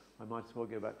universe. I might as well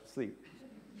go back to sleep.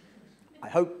 I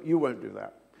hope you won't do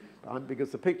that,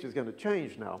 because the picture's going to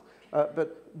change now.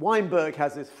 But Weinberg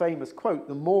has this famous quote,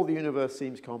 the more the universe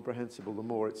seems comprehensible, the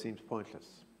more it seems pointless.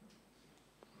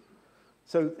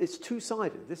 So it's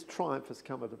two-sided. This triumph has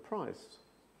come at a price.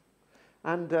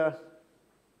 And there's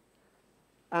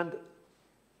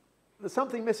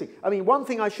something missing. I mean, one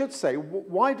thing I should say,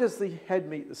 why does the head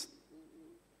meet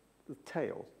the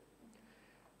tail?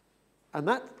 And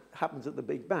that happens at the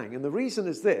Big Bang. And the reason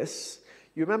is this.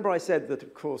 You remember I said that,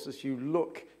 of course, as you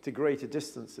look to greater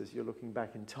distances, you're looking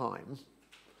back in time.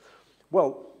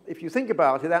 Well, if you think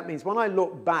about it, that means when I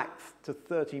look back to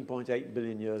 13.8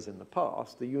 billion years in the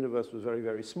past, the universe was very,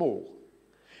 very small.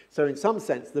 So in some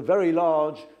sense, the very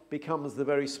large becomes the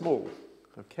very small,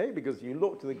 okay? Because you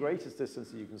look to the greatest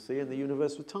distances you can see, and the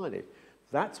universe was tiny.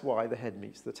 That's why the head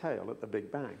meets the tail at the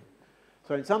Big Bang.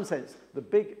 So in some sense,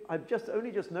 I've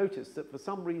only just noticed that for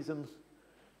some reason,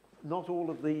 not all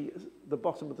of the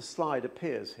bottom of the slide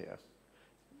appears here.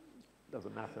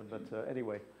 Doesn't matter, but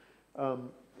anyway.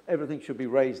 Everything should be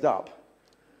raised up.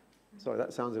 Sorry,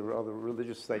 that sounds a rather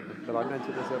religious statement, but I meant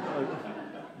it as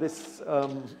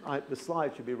the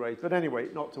slide should be raised. But anyway,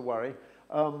 not to worry.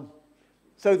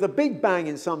 So the Big Bang,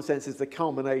 in some sense, is the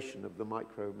culmination of the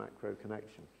micro-macro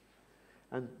connection.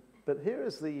 But here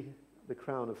is the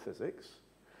crown of physics.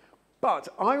 But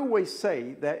I always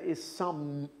say there is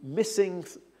some missing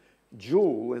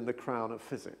jewel in the crown of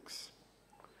physics.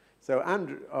 So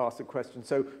Andrew asked a question.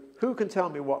 So who can tell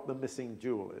me what the missing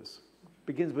jewel is?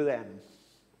 Begins with M.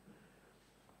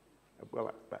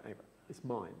 Well, anyway, it's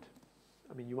mind.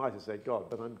 I mean, you might have said God,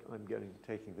 but I'm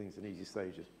taking things in easy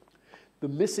stages. The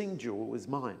missing jewel is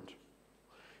mind.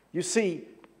 You see,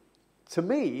 to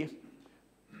me,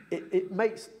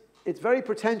 it's very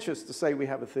pretentious to say we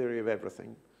have a theory of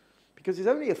everything, because it's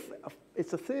only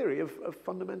it's a theory of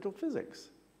fundamental physics.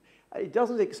 It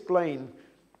doesn't explain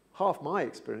half my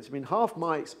experience. I mean, half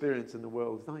my experience in the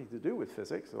world has nothing to do with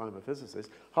physics, so I'm a physicist.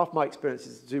 Half my experience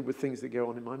is to do with things that go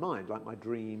on in my mind, like my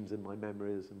dreams and my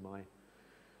memories and my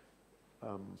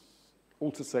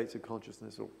altered states of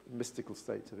consciousness or mystical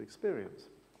states of experience.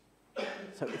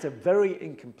 So it's a very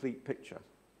incomplete picture.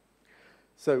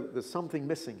 So there's something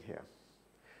missing here.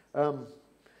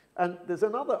 And there's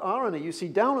another irony. You see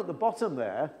down at the bottom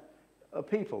there are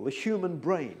people, the human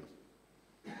brain.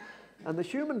 And the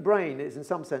human brain is, in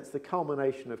some sense, the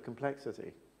culmination of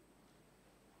complexity.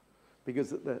 Because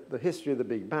the history of the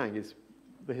Big Bang is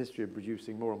the history of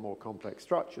producing more and more complex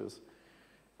structures.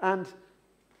 And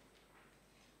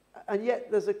yet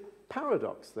there's a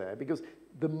paradox there, because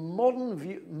the modern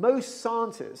view, most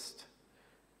scientists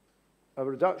are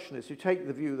reductionists who take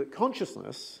the view that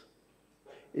consciousness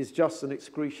is just an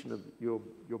excretion of your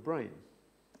brain.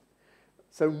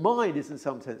 So mind is, in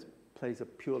some sense, plays a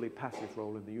purely passive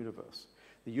role in the universe.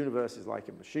 The universe is like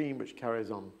a machine which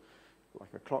carries on like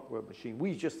a clockwork machine.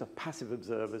 We just are passive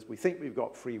observers. We think we've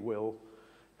got free will,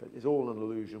 but it's all an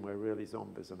illusion. We're really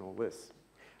zombies and all this.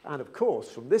 And of course,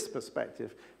 from this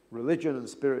perspective, religion and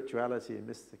spirituality and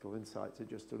mystical insights are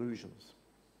just illusions.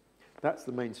 That's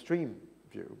the mainstream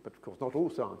view, but of course not all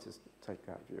scientists take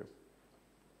that view.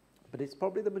 But it's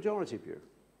probably the majority view.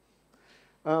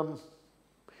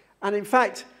 And in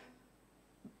fact,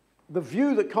 the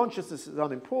view that consciousness is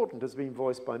unimportant has been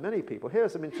voiced by many people. Here are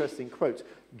some interesting quotes.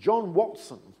 John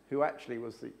Watson, who actually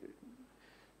was the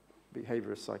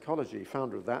behaviorist psychology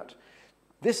founder of that,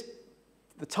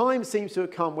 the time seems to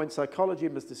have come when psychology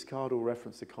must discard all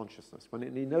reference to consciousness, when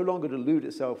it need no longer delude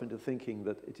itself into thinking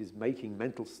that it is making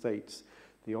mental states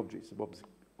the objects of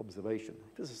observation.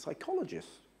 There's a psychologist.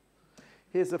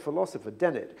 Here's the philosopher,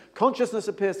 Dennett. Consciousness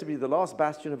appears to be the last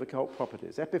bastion of occult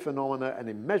properties, epiphenomena, and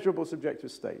immeasurable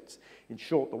subjective states. In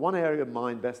short, the one area of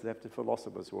mind best left to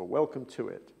philosophers who are welcome to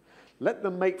it. Let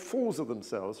them make fools of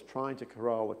themselves trying to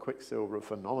corral the quicksilver of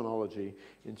phenomenology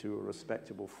into a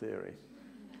respectable theory.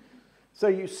 So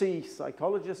you see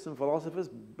psychologists and philosophers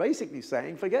basically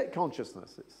saying, forget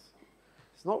consciousness.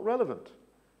 It's not relevant.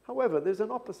 However, there's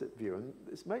an opposite view, and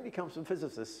this mainly comes from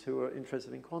physicists who are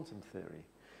interested in quantum theory.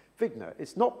 Wigner,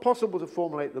 it's not possible to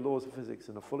formulate the laws of physics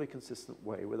in a fully consistent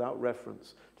way without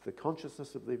reference to the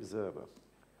consciousness of the observer.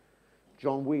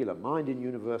 John Wheeler, mind and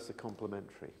universe are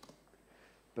complementary.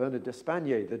 Bernard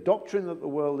d'Espagnier, the doctrine that the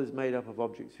world is made up of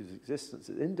objects whose existence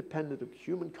is independent of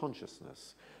human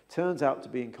consciousness turns out to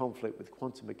be in conflict with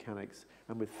quantum mechanics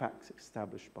and with facts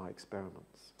established by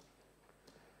experiments.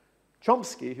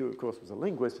 Chomsky, who of course was a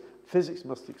linguist, physics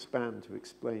must expand to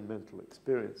explain mental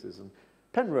experiences. And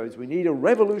Penrose, we need a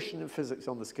revolution in physics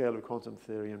on the scale of quantum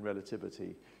theory and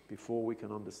relativity before we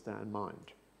can understand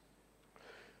mind.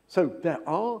 So there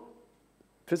are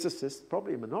physicists,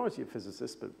 probably a minority of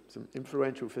physicists, but some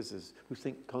influential physicists who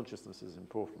think consciousness is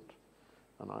important.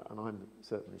 And I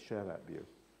certainly share that view.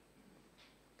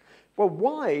 Well,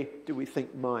 why do we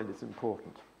think mind is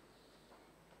important?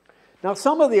 Now,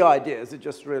 some of the ideas are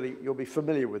just really, you'll be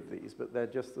familiar with these, but they're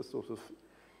just the sort of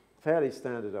fairly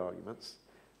standard arguments.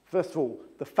 First of all,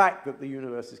 the fact that the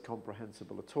universe is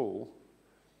comprehensible at all.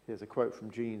 Here's a quote from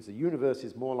Jeans: "The universe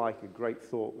is more like a great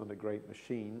thought than a great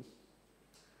machine."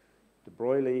 De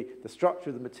Broglie, "The structure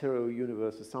of the material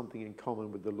universe has something in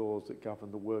common with the laws that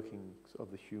govern the workings of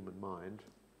the human mind."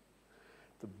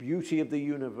 The beauty of the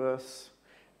universe.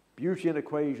 Beauty in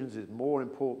equations is more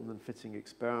important than fitting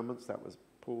experiments. That was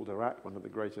Paul Dirac, one of the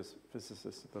greatest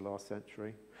physicists of the last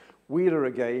century. Wheeler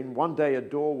again, "One day a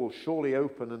door will surely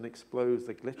open and expose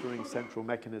the glittering central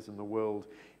mechanism of the world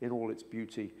in all its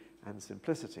beauty and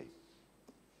simplicity."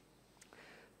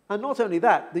 And not only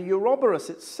that, the Ouroboros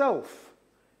itself,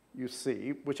 you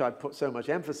see, which I put so much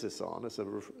emphasis on as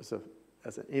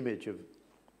an image of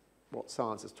what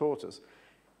science has taught us,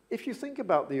 if you think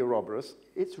about the Ouroboros,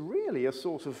 it's really a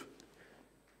sort of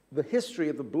the history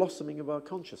of the blossoming of our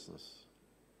consciousness.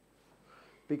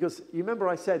 Because you remember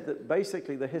I said that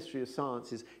basically the history of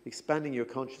science is expanding your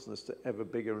consciousness to ever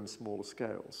bigger and smaller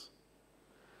scales.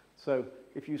 So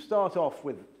if you start off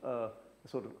with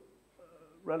sort of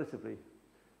relatively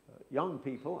young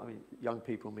people, I mean young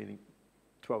people meaning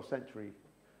 12th century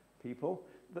people,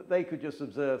 that they could just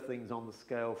observe things on the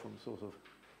scale from sort of,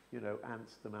 you know,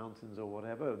 ants to mountains or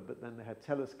whatever, but then they had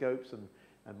telescopes and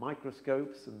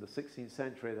microscopes. In the 16th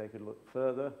century they could look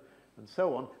further and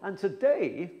so on. And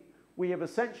today we have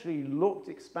essentially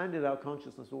expanded our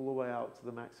consciousness all the way out to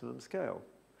the maximum scale.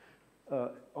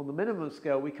 On the minimum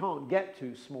scale, we can't get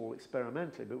too small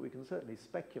experimentally, but we can certainly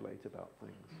speculate about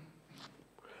things.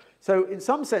 So in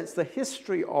some sense, the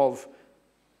history of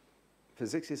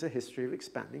physics is a history of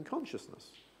expanding consciousness.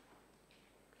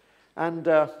 And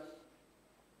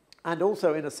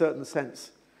also, in a certain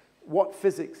sense, what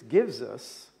physics gives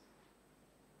us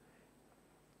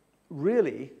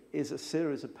really is a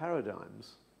series of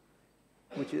paradigms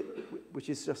which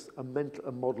is just a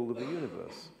model of the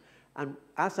universe. And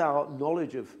as our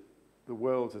knowledge of the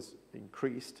world has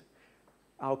increased,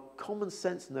 our common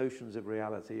sense notions of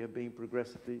reality are being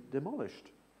progressively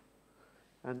demolished.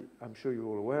 And I'm sure you're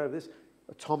all aware of this.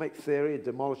 Atomic theory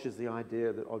demolishes the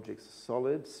idea that objects are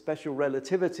solid. Special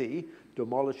relativity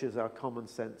demolishes our common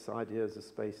sense ideas of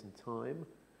space and time.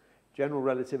 General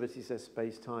relativity says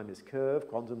space-time is curved.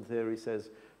 Quantum theory says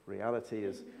reality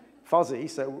is fuzzy,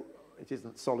 so it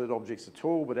isn't solid objects at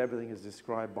all, but everything is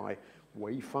described by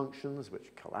wave functions,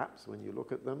 which collapse when you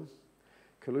look at them.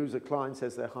 Kaluza-Klein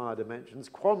says they're higher dimensions.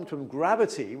 Quantum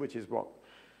gravity, which is what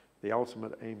the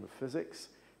ultimate aim of physics,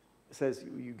 says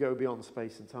you go beyond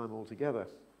space and time altogether.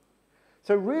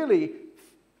 So really,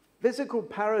 physical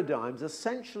paradigms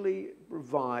essentially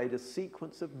provide a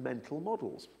sequence of mental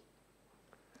models.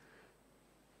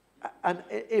 And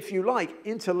if you like,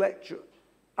 intellectual,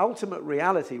 ultimate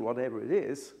reality, whatever it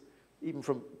is, even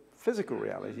from physical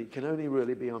reality, can only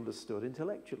really be understood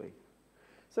intellectually.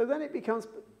 So then it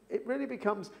really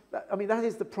becomes, I mean, that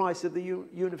is the price of the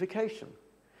unification.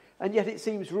 And yet it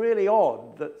seems really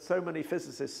odd that so many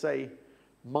physicists say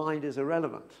mind is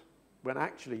irrelevant, when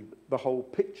actually the whole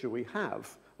picture we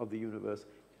have of the universe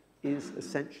is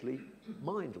essentially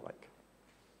mind-like.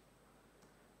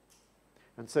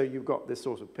 And so you've got this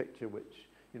sort of picture which,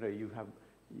 you know,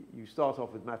 you start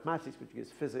off with mathematics, which gives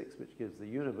physics, which gives the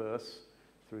universe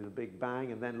through the Big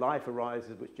Bang, and then life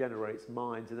arises, which generates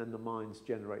minds, and then the minds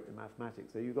generate the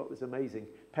mathematics. So you've got this amazing,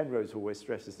 Penrose always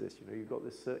stresses this, you know, you've got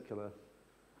this circular.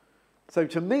 So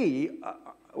to me,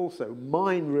 also,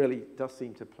 mind really does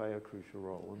seem to play a crucial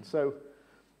role. And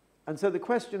so the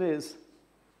question is,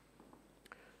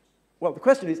 well, the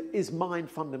question is mind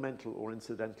fundamental or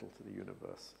incidental to the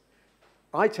universe?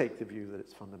 I take the view that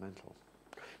it's fundamental.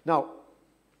 Now,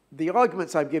 the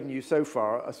arguments I've given you so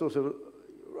far are sort of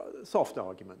soft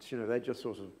arguments, you know, they're just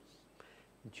sort of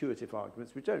intuitive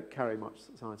arguments which don't carry much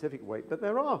scientific weight, but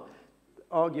there are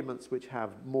arguments which have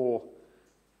more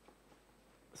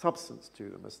substance to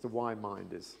them as to why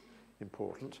mind is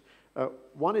important.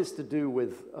 One is to do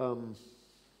with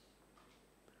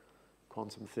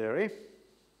quantum theory,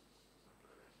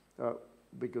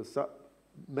 because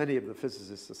many of the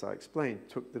physicists, as I explained,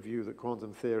 took the view that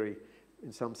quantum theory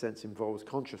in some sense involves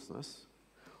consciousness.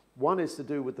 One is to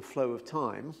do with the flow of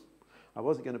time. I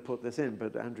wasn't going to put this in,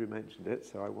 but Andrew mentioned it,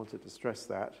 so I wanted to stress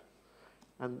that.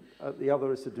 And the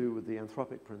other is to do with the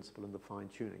anthropic principle and the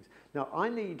fine-tunings. Now, I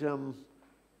need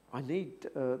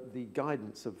the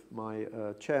guidance of my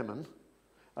chairman.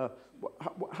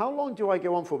 How long do I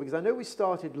go on for? Because I know we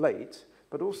started late,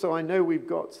 but also I know we've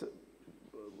got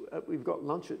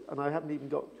lunch, and I haven't even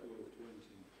got...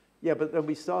 Yeah, but then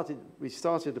we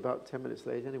started about 10 minutes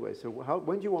late anyway. So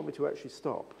when do you want me to actually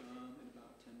stop? In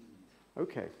about 10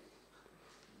 minutes. Okay.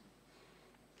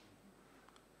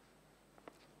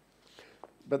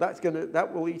 But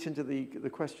that will eat into the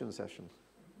question session.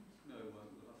 No, we'll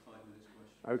have 5 minutes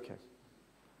question. Okay.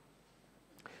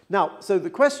 Now, so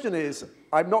the question is,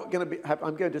 I'm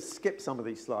going to skip some of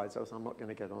these slides, else I'm not going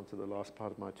to get on to the last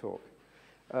part of my talk.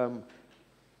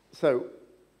 So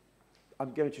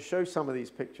I'm going to show some of these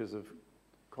pictures of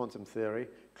quantum theory.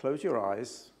 Close your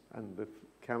eyes, and the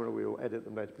camera will edit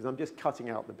them later, because I'm just cutting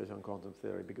out the bit on quantum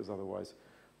theory, because otherwise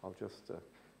I'll just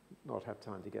not have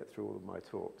time to get through all of my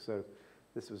talk. So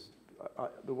this was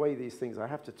the way these things, I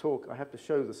have to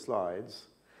show the slides.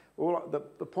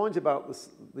 The point about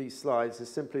these slides is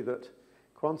simply that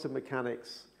quantum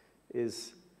mechanics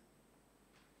is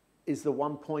the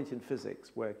one point in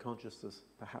physics where consciousness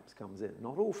perhaps comes in.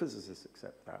 Not all physicists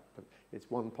accept that, but it's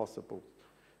one possible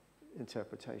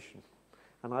interpretation.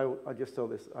 And I just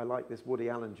told this, I like this Woody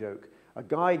Allen joke. A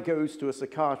guy goes to a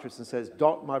psychiatrist and says,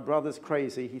 "Doc, my brother's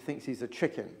crazy, he thinks he's a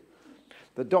chicken."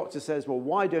 The doctor says, "Well,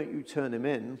 why don't you turn him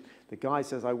in?" The guy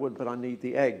says, "I would, but I need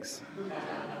the eggs."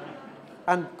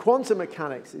 And quantum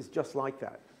mechanics is just like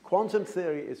that. Quantum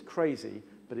theory is crazy,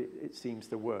 but it seems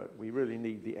to work. We really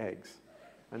need the eggs.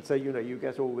 And so, you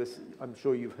get all this, I'm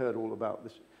sure you've heard all about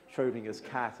this Schrodinger's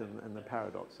cat and the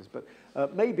paradoxes. But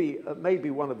maybe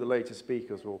one of the later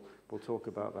speakers will talk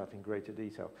about that in greater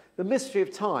detail. The mystery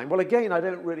of time. Well, again, I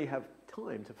don't really have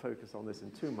time to focus on this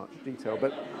in too much detail.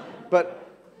 But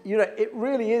it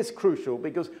really is crucial,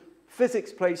 because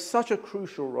physics plays such a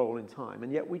crucial role in time,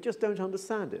 and yet we just don't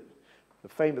understand it. The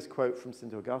famous quote from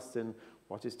St. Augustine,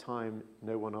 "What is time?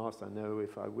 No one asked, I know.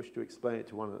 If I wish to explain it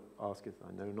to one that asketh,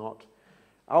 I know not."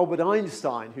 Albert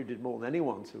Einstein, who did more than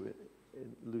anyone to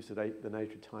elucidate the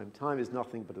nature of time. Time is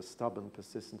nothing but a stubborn,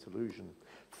 persistent illusion.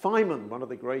 Feynman, one of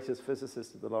the greatest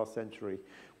physicists of the last century.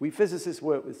 We physicists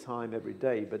work with time every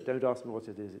day, but don't ask me what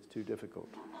it is, it's too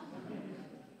difficult.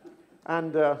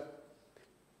 And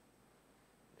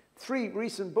 3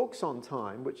 recent books on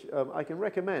time, which I can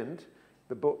recommend.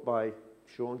 The book by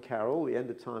Sean Carroll, The End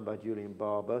of Time by Julian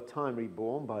Barber, Time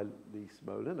Reborn by Lee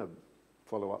Smolin, a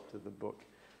follow-up to the book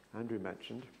Andrew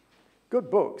mentioned. Good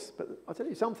books, but I'll tell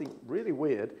you something really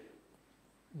weird.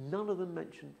 None of them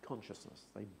mention consciousness.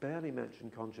 They barely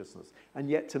mention consciousness. And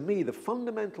yet, to me, the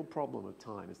fundamental problem of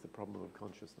time is the problem of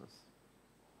consciousness.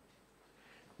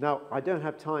 Now, I don't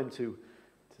have time to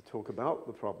talk about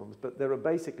the problems, but there are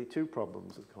basically 2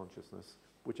 problems of consciousness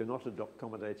which are not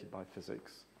accommodated by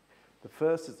physics. The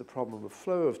first is the problem of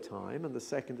flow of time, and the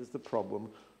second is the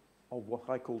problem of what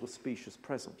I call the specious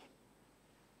present.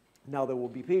 Now, there will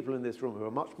be people in this room who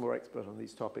are much more expert on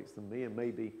these topics than me, and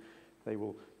maybe they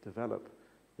will develop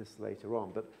this later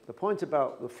on. But the point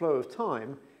about the flow of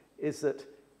time is that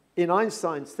in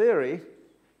Einstein's theory,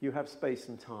 you have space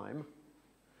and time,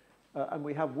 and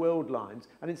we have world lines.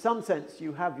 And in some sense,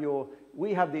 we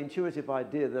have the intuitive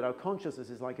idea that our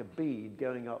consciousness is like a bead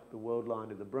going up the world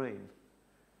line of the brain.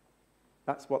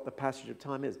 That's what the passage of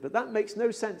time is. But that makes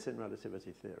no sense in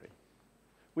relativity theory.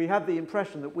 We have the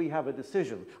impression that we have a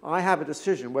decision. I have a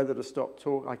decision whether to stop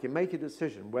talking. I can make a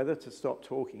decision whether to stop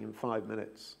talking in 5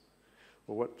 minutes,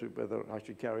 or whether I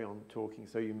should carry on talking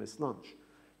so you miss lunch.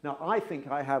 Now, I think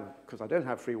I have, because I don't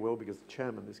have free will, because the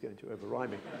chairman is going to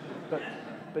override me,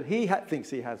 but he thinks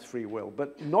he has free will,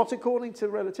 but not according to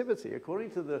relativity.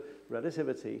 According to the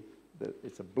relativity,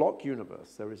 it's a block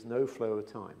universe. There is no flow of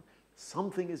time.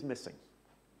 Something is missing,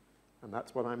 and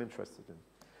that's what I'm interested in.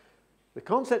 The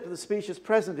concept of the specious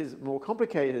present is more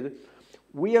complicated.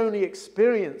 We only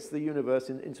experience the universe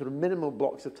in sort of minimal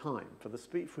blocks of time.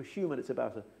 For human, it's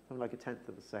about something like 1/10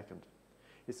 of a second.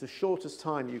 It's the shortest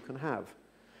time you can have.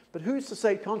 But who's to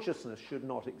say consciousness should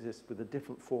not exist with a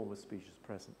different form of specious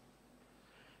present?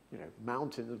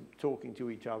 mountains talking to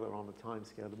each other on a time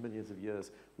scale of millions of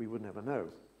years, we would never know.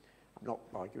 I'm not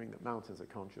arguing that mountains are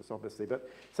conscious, obviously, but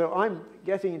so I'm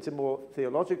getting into more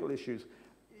theological issues.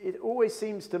 It always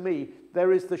seems to me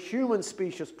there is the human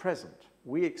species present.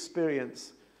 We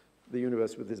experience the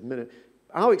universe with this minute.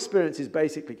 Our experience is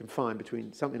basically confined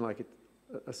between something like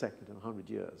a second and 100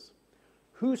 years.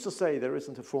 Who's to say there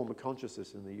isn't a form of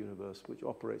consciousness in the universe which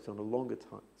operates on a longer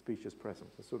time, species present,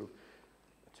 a sort of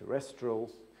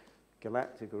terrestrial,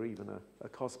 galactic, or even a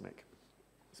cosmic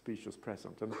species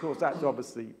present? And of course, that's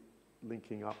obviously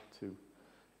linking up to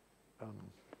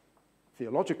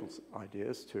theological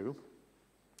ideas too.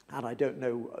 And I don't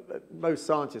know, most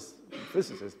scientists and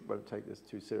physicists won't take this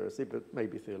too seriously, but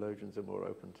maybe theologians are more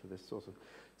open to this sort of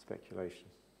speculation.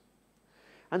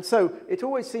 And so it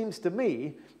always seems to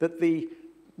me that the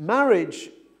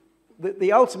marriage,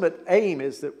 the ultimate aim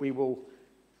is that we've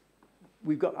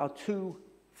got our two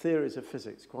theories of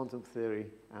physics, quantum theory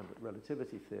and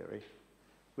relativity theory,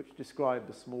 which describe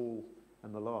the small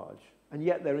and the large, and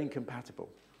yet they're incompatible.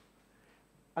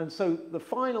 And so the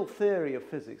final theory of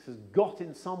physics has got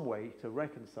in some way to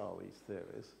reconcile these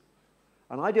theories.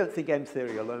 And I don't think M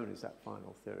theory alone is that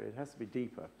final theory. It has to be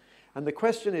deeper. And the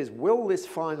question is, will this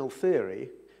final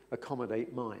theory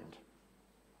accommodate mind?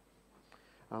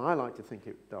 And I like to think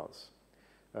it does.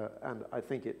 And I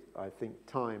think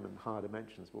time and higher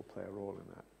dimensions will play a role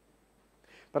in that.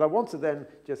 But I want to then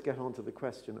just get on to the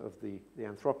question of the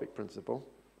anthropic principle.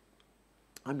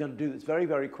 I'm going to do this very,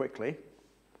 very quickly.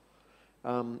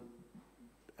 And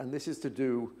this is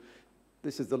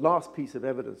the last piece of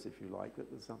evidence, if you like,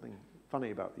 that there's something funny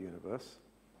about the universe.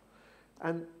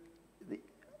 And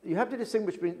you have to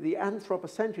distinguish between the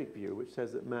anthropocentric view, which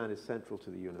says that man is central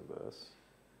to the universe,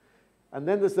 and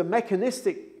then there's the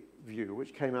mechanistic view,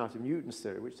 which came out of Newton's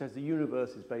theory, which says the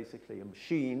universe is basically a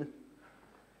machine,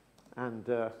 and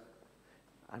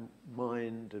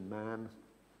mind and man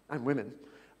and women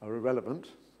are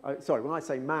irrelevant. Sorry, when I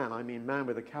say man, I mean man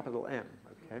with a capital M,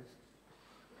 okay?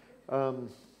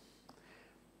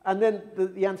 And then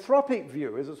the anthropic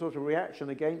view is a sort of reaction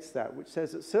against that, which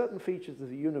says that certain features of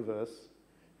the universe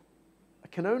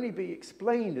can only be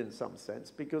explained in some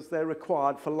sense because they're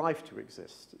required for life to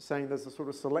exist. It's saying there's a sort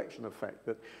of selection effect,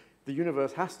 that the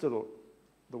universe has to look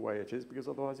the way it is because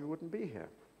otherwise we wouldn't be here.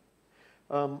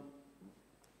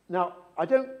 Now,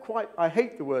 I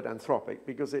hate the word anthropic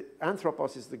because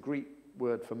anthropos is the Greek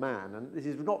word for man, and this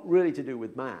is not really to do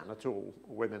with man at all,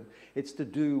 or women. It's to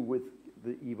do with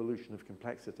the evolution of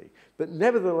complexity. But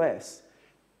nevertheless,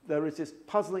 there is this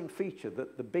puzzling feature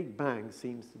that the Big Bang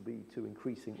seems to be to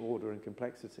increasing order and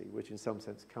complexity, which in some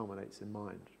sense culminates in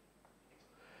mind.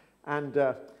 And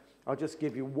I'll just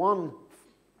give you one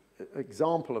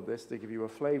example of this to give you a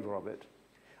flavor of it.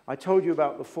 I told you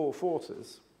about the four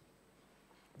forces: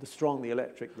 the strong, the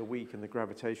electric, the weak, and the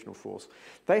gravitational force.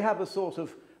 They have a sort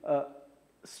of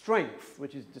strength,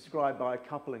 which is described by a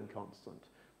coupling constant,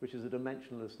 which is a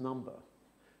dimensionless number,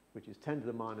 which is 10 to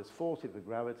the minus 40 for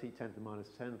gravity, 10 to the minus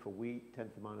 10 for weak, 10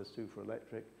 to the minus 2 for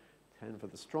electric, 10 for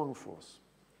the strong force.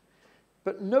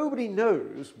 But nobody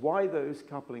knows why those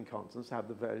coupling constants have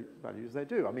the values they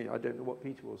do. I mean, I don't know what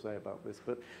Peter will say about this,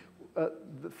 but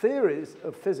the theories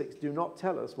of physics do not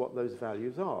tell us what those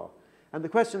values are. And the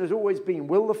question has always been,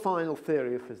 will the final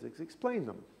theory of physics explain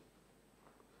them?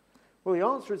 Well, the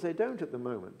answer is they don't at the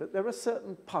moment, but there are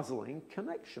certain puzzling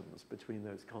connections between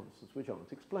those constants which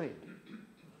aren't explained.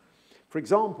 For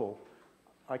example,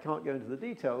 I can't go into the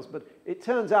details, but it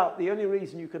turns out the only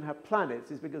reason you can have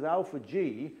planets is because alpha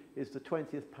G is the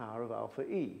 20th power of alpha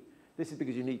E. This is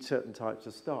because you need certain types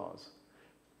of stars.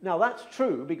 Now, that's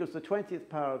true because the 20th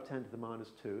power of 10 to the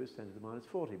minus 2 is 10 to the minus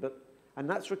 40, and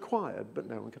that's required, but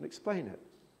no one can explain it.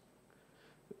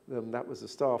 That was a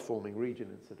star-forming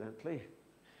region, incidentally.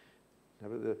 Now,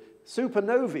 the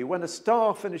supernovae, when a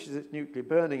star finishes its nuclear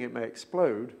burning, it may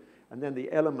explode, and then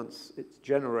the elements it's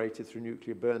generated through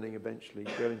nuclear burning eventually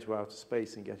go into outer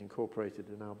space and get incorporated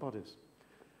in our bodies.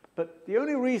 But the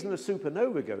only reason a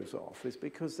supernova goes off is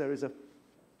because there is a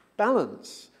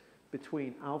balance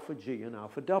between alpha G and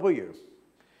alpha W.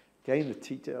 Again,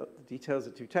 the details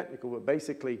are too technical, but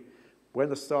basically, when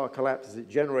the star collapses, it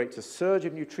generates a surge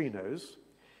of neutrinos,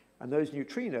 and those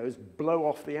neutrinos blow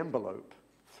off the envelope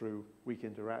through weak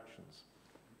interactions.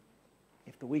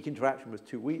 If the weak interaction was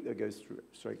too weak, they go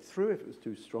straight through. If it was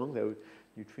too strong, those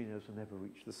neutrinos will never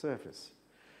reach the surface.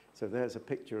 So there's a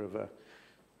picture of a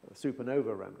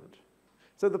supernova remnant.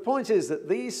 So the point is that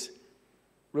these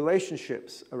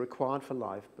relationships are required for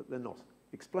life, but they're not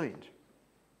explained.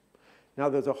 Now,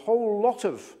 there's a whole lot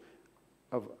of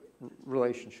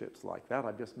relationships like that.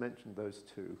 I've just mentioned those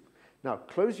two. Now,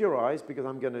 close your eyes, because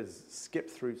I'm going to skip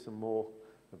through some more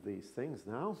of these things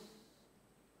now.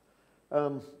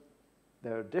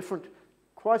 There are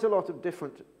quite a lot of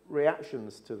different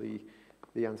reactions to the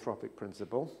anthropic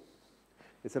principle.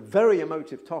 It's a very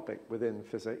emotive topic within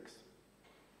physics.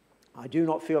 I do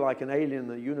not feel like an alien in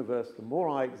the universe. The more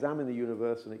I examine the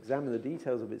universe and examine the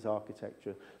details of its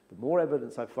architecture, the more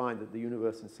evidence I find that the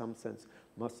universe in some sense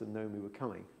must have known we were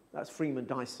coming. That's Freeman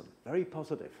Dyson, very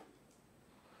positive.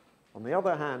 On the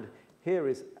other hand, here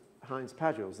is Heinz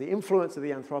Pagels. The influence of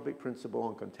the anthropic principle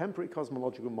on contemporary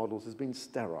cosmological models has been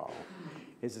sterile.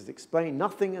 It has explained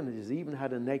nothing, and it has even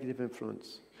had a negative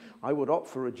influence. I would opt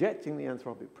for rejecting the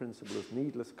anthropic principle as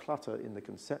needless clutter in the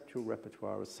conceptual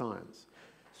repertoire of science.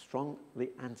 Strongly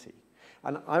anti.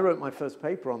 And I wrote my first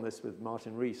paper on this with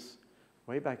Martin Rees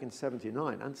way back in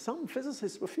 '79, and some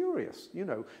physicists were furious. You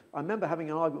know, I remember having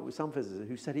an argument with some physicists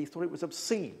who said he thought it was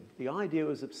obscene. The idea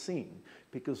was obscene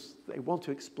because they want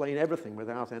to explain everything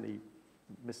without any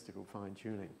mystical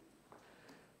fine-tuning.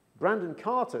 Brandon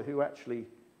Carter, who actually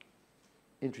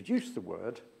introduced the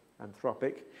word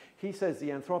anthropic, he says the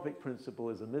anthropic principle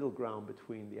is a middle ground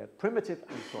between the primitive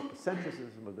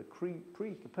anthropocentrism of the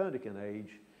pre-Copernican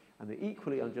age and the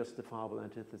equally unjustifiable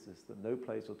antithesis that no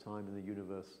place or time in the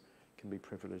universe can be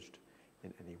privileged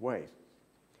in any way.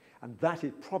 And that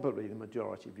is probably the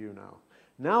majority view now.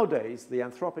 Nowadays, the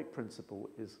anthropic principle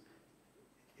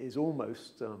is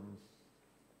almost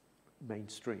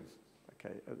mainstream.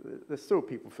 Okay, there's still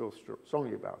people feel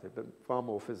strongly about it, but far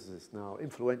more physicists now,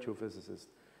 influential physicists,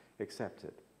 accept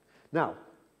it. Now,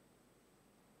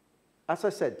 as I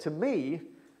said, to me,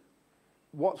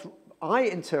 I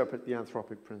interpret the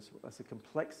anthropic principle as a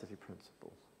complexity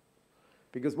principle.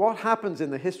 Because what happens in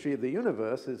the history of the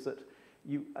universe is that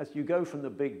as you go from the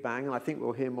Big Bang, and I think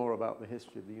we'll hear more about the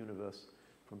history of the universe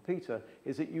from Peter,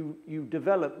 is that you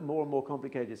develop more and more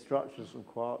complicated structures from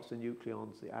quarks and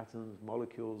nucleons, the atoms,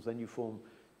 molecules, then you form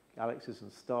galaxies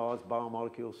and stars,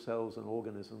 biomolecules, cells, and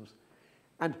organisms.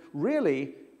 And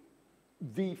really,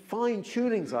 the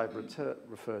fine-tunings I've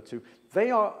referred to,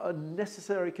 they are a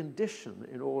necessary condition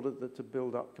in order to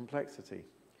build up complexity.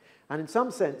 And in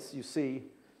some sense, you see,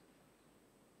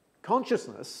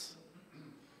 consciousness,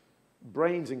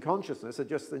 brains and consciousness are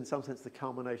just, in some sense, the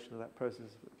culmination of that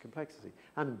process of complexity,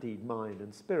 and indeed mind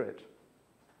and spirit.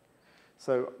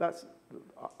 So that's,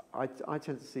 I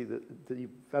tend to see that the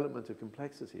development of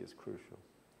complexity is crucial.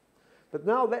 But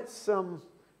now let's, I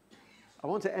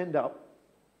want to end up,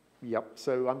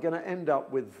 so I'm going to end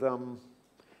up with the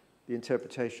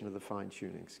interpretation of the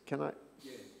fine-tunings. Can I?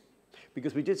 Yeah.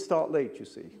 Because we did start late, you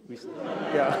see.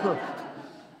 Yeah.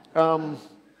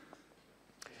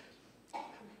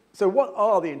 So what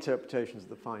are the interpretations of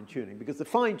the fine-tuning? Because the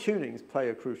fine-tunings play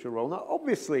a crucial role. Now,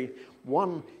 obviously,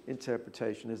 one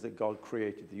interpretation is that God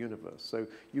created the universe. So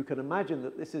you can imagine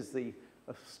that this is a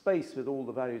space with all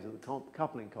the values of the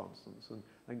coupling constants,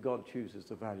 and God chooses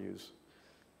the values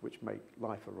which make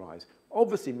life arise.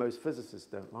 Obviously, most physicists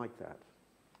don't like that.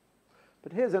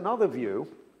 But here's another view.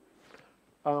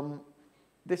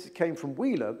 This came from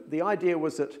Wheeler. The idea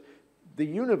was that the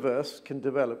universe can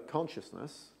develop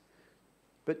consciousness,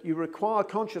 but you require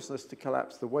consciousness to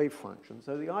collapse the wave function.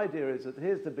 So the idea is that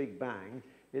here's the Big Bang.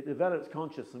 It develops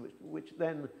consciousness, which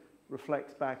then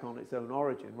reflects back on its own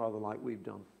origin, rather like we've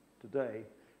done today,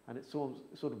 and it sort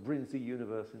of brings the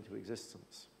universe into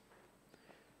existence.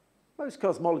 Most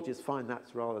cosmologists find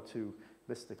that's rather too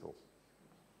mystical,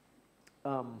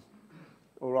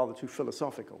 or rather too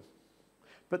philosophical.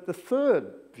 But the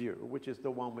third view, which is the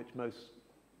one which most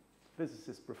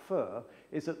physicists prefer,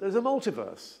 is that there's a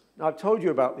multiverse. Now, I've told you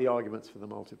about the arguments for the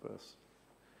multiverse.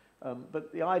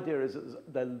 But the idea is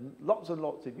that there are lots and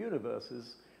lots of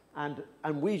universes, and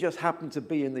we just happen to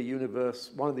be in the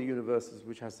universe, one of the universes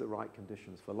which has the right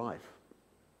conditions for life.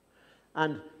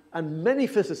 And many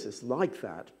physicists like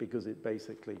that because it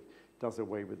basically does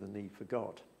away with the need for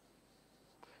God,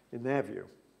 in their view.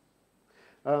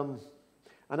 And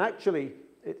actually,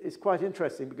 it's quite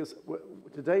interesting because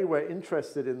today we're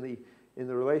interested in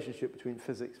the relationship between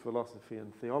physics, philosophy,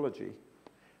 and theology.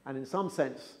 And in some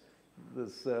sense,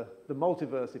 there's the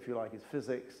multiverse, if you like, is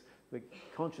physics. The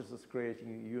consciousness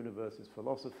creating a universe is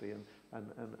philosophy,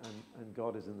 and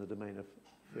God is in the domain of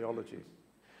theology.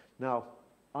 Now,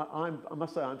 I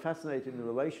must say I'm fascinated in the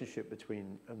relationship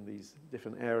between these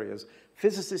different areas.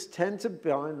 Physicists tend to,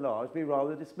 by and large, be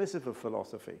rather dismissive of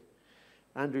philosophy.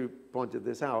 Andrew pointed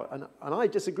this out, and I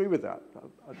disagree with that.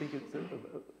 I think it's,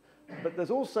 but there's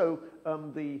also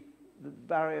the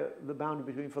the boundary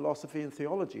between philosophy and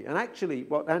theology. And actually,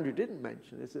 what Andrew didn't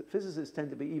mention is that physicists tend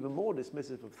to be even more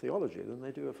dismissive of theology than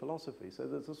they do of philosophy. So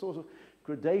there's a sort of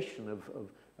gradation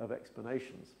of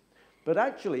explanations. But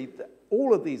actually,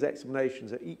 all of these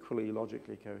explanations are equally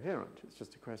logically coherent. It's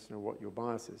just a question of what your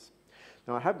bias is.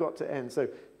 Now, I have got to end. So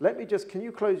let me just, can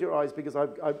you close your eyes? Because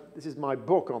this is my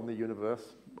book on the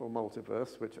universe, or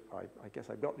multiverse, which I guess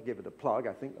I've got to give it a plug.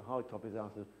 I think the hard copy is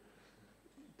out of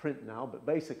print now, but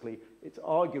basically it's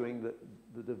arguing that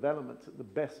the development, the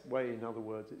best way, in other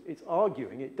words, it's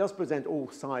arguing, it does present all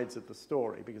sides of the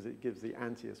story because it gives the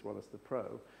anti as well as the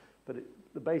pro, but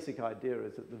the basic idea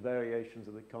is that the variations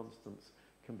of the constants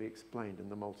can be explained in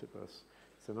the multiverse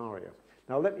scenario.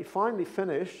 Now let me finally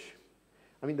finish.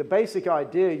 I mean, the basic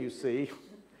idea, you see,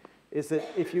 is that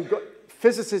if you've got,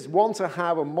 physicists want to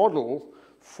have a model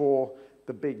for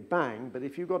the Big Bang, but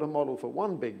if you've got a model for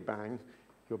one Big Bang,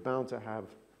 you're bound to have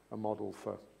a model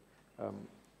for,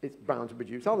 it's bound to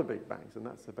produce other Big Bangs, and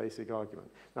that's the basic argument.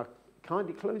 Now,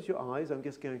 kindly close your eyes. I'm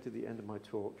just going to the end of my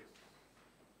talk.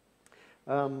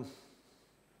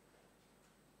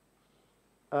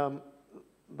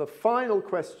 The final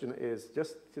question is,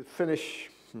 just to finish,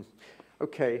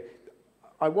 okay,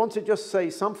 I want to just say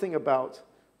something about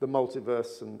the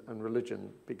multiverse and religion,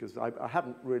 because I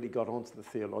haven't really got onto the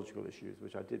theological issues,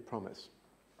 which I did promise.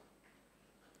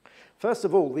 First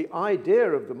of all, the idea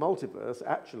of the multiverse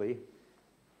actually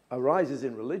arises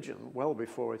in religion well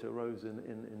before it arose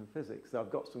in physics. So I've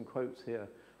got some quotes here,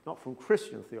 not from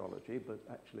Christian theology, but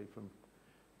actually from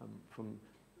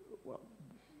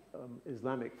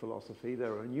Islamic philosophy.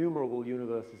 There are innumerable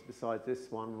universes besides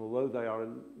this one, and although they are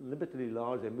limitedly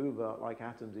large, they move out like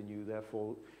atoms in you,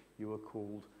 therefore you are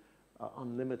called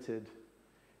unlimited.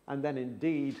 And then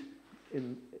indeed,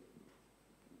 in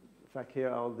Fakir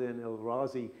al-Din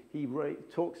al-Razi, he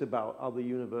talks about other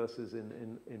universes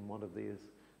in one of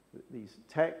these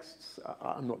texts.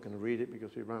 I'm not going to read it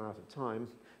because we've run out of time,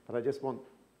 but I just want...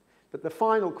 But the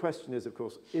final question is, of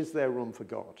course, is there room for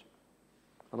God?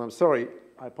 And I'm sorry,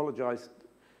 I apologize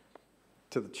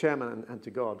to the chairman and to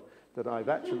God that I've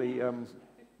actually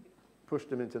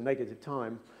pushed him into negative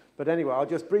time. But anyway, I'll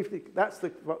just briefly, that's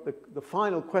the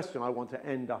final question I want to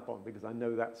end up on, because I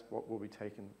know that's what will be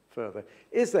taken further.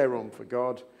 Is there room for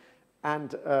God?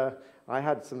 And I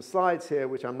had some slides here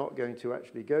which I'm not going to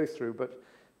actually go through, but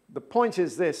the point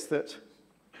is this, that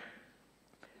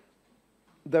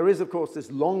there is, of course,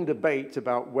 this long debate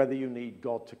about whether you need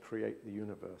God to create the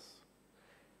universe.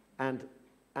 And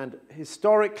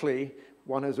historically,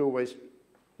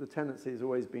 the tendency has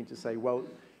always been to say, well,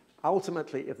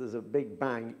 ultimately, if there's a Big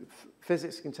Bang,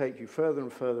 physics can take you further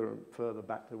and further and further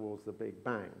back towards the Big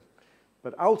Bang.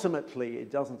 But ultimately,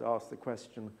 it doesn't ask the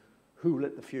question, who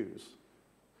lit the fuse?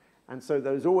 And so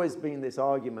there's always been this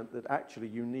argument that actually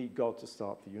you need God to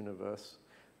start the universe.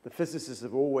 The physicists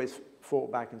have always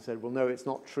fought back and said, well, no, it's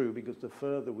not true, because the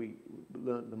further we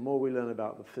learn, the more we learn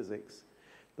about the physics,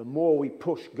 the more we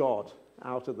push God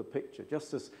out of the picture.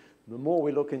 Just as the more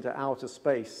we look into outer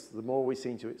space, the more we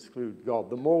seem to exclude God.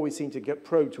 The more we seem to get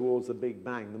probe towards the Big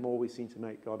Bang, the more we seem to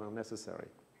make God unnecessary.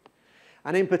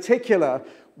 And in particular,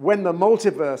 when the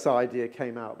multiverse idea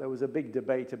came out, there was a big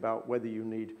debate about whether you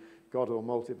need God or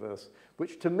multiverse,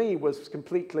 which to me was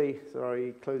completely,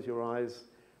 sorry, close your eyes.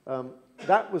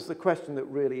 That was the question that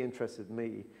really interested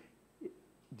me.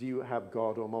 Do you have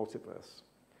God or multiverse?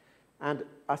 And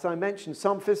as I mentioned,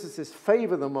 some physicists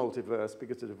favor the multiverse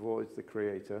because it avoids the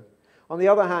creator. On the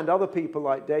other hand, other people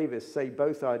like Davis say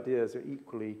both ideas are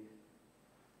equally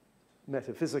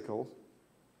metaphysical,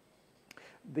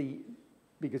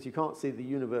 because you can't see the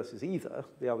universe as either,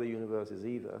 the other universe is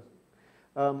either.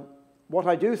 What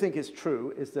I do think is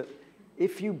true is that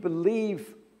if you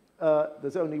believe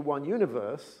there's only one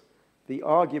universe, the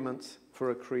argument for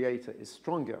a creator is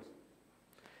stronger,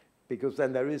 because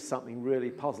then there is something really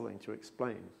puzzling to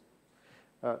explain.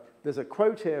 There's a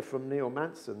quote here from Neil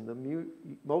Manson: the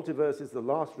multiverse is the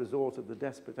last resort of the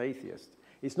desperate atheist.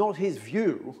 It's not his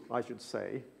view, I should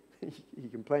say. He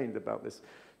complained about this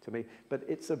to me, but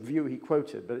it's a view he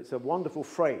quoted, but it's a wonderful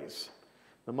phrase.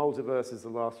 The multiverse is the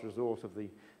last resort of the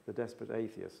desperate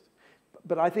atheist.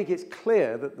 But I think it's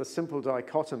clear that the simple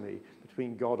dichotomy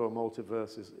between God or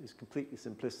multiverse is completely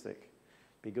simplistic,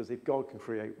 because if God can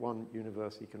create one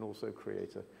universe, he can also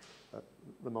create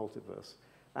the multiverse.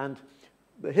 And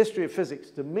the history of physics,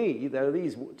 to me, there are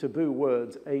these taboo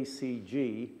words,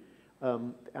 ACG,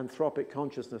 anthropic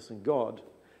consciousness and God.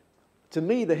 To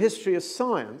me, the history of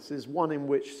science is one in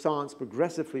which science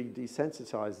progressively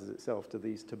desensitizes itself to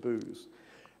these taboos.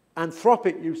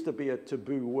 Anthropic used to be a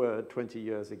taboo word 20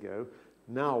 years ago.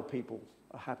 Now people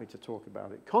are happy to talk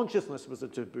about it. Consciousness was a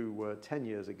taboo word 10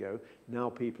 years ago. Now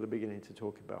people are beginning to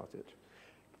talk about it.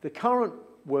 The current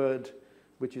word,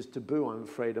 which is taboo, I'm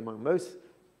afraid, among most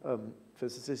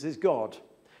physicists, is God.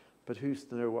 But who's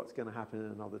to know what's going to happen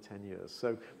in another 10 years?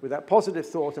 So with that positive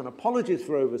thought, and apologies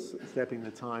for overstepping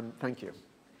the time, thank you.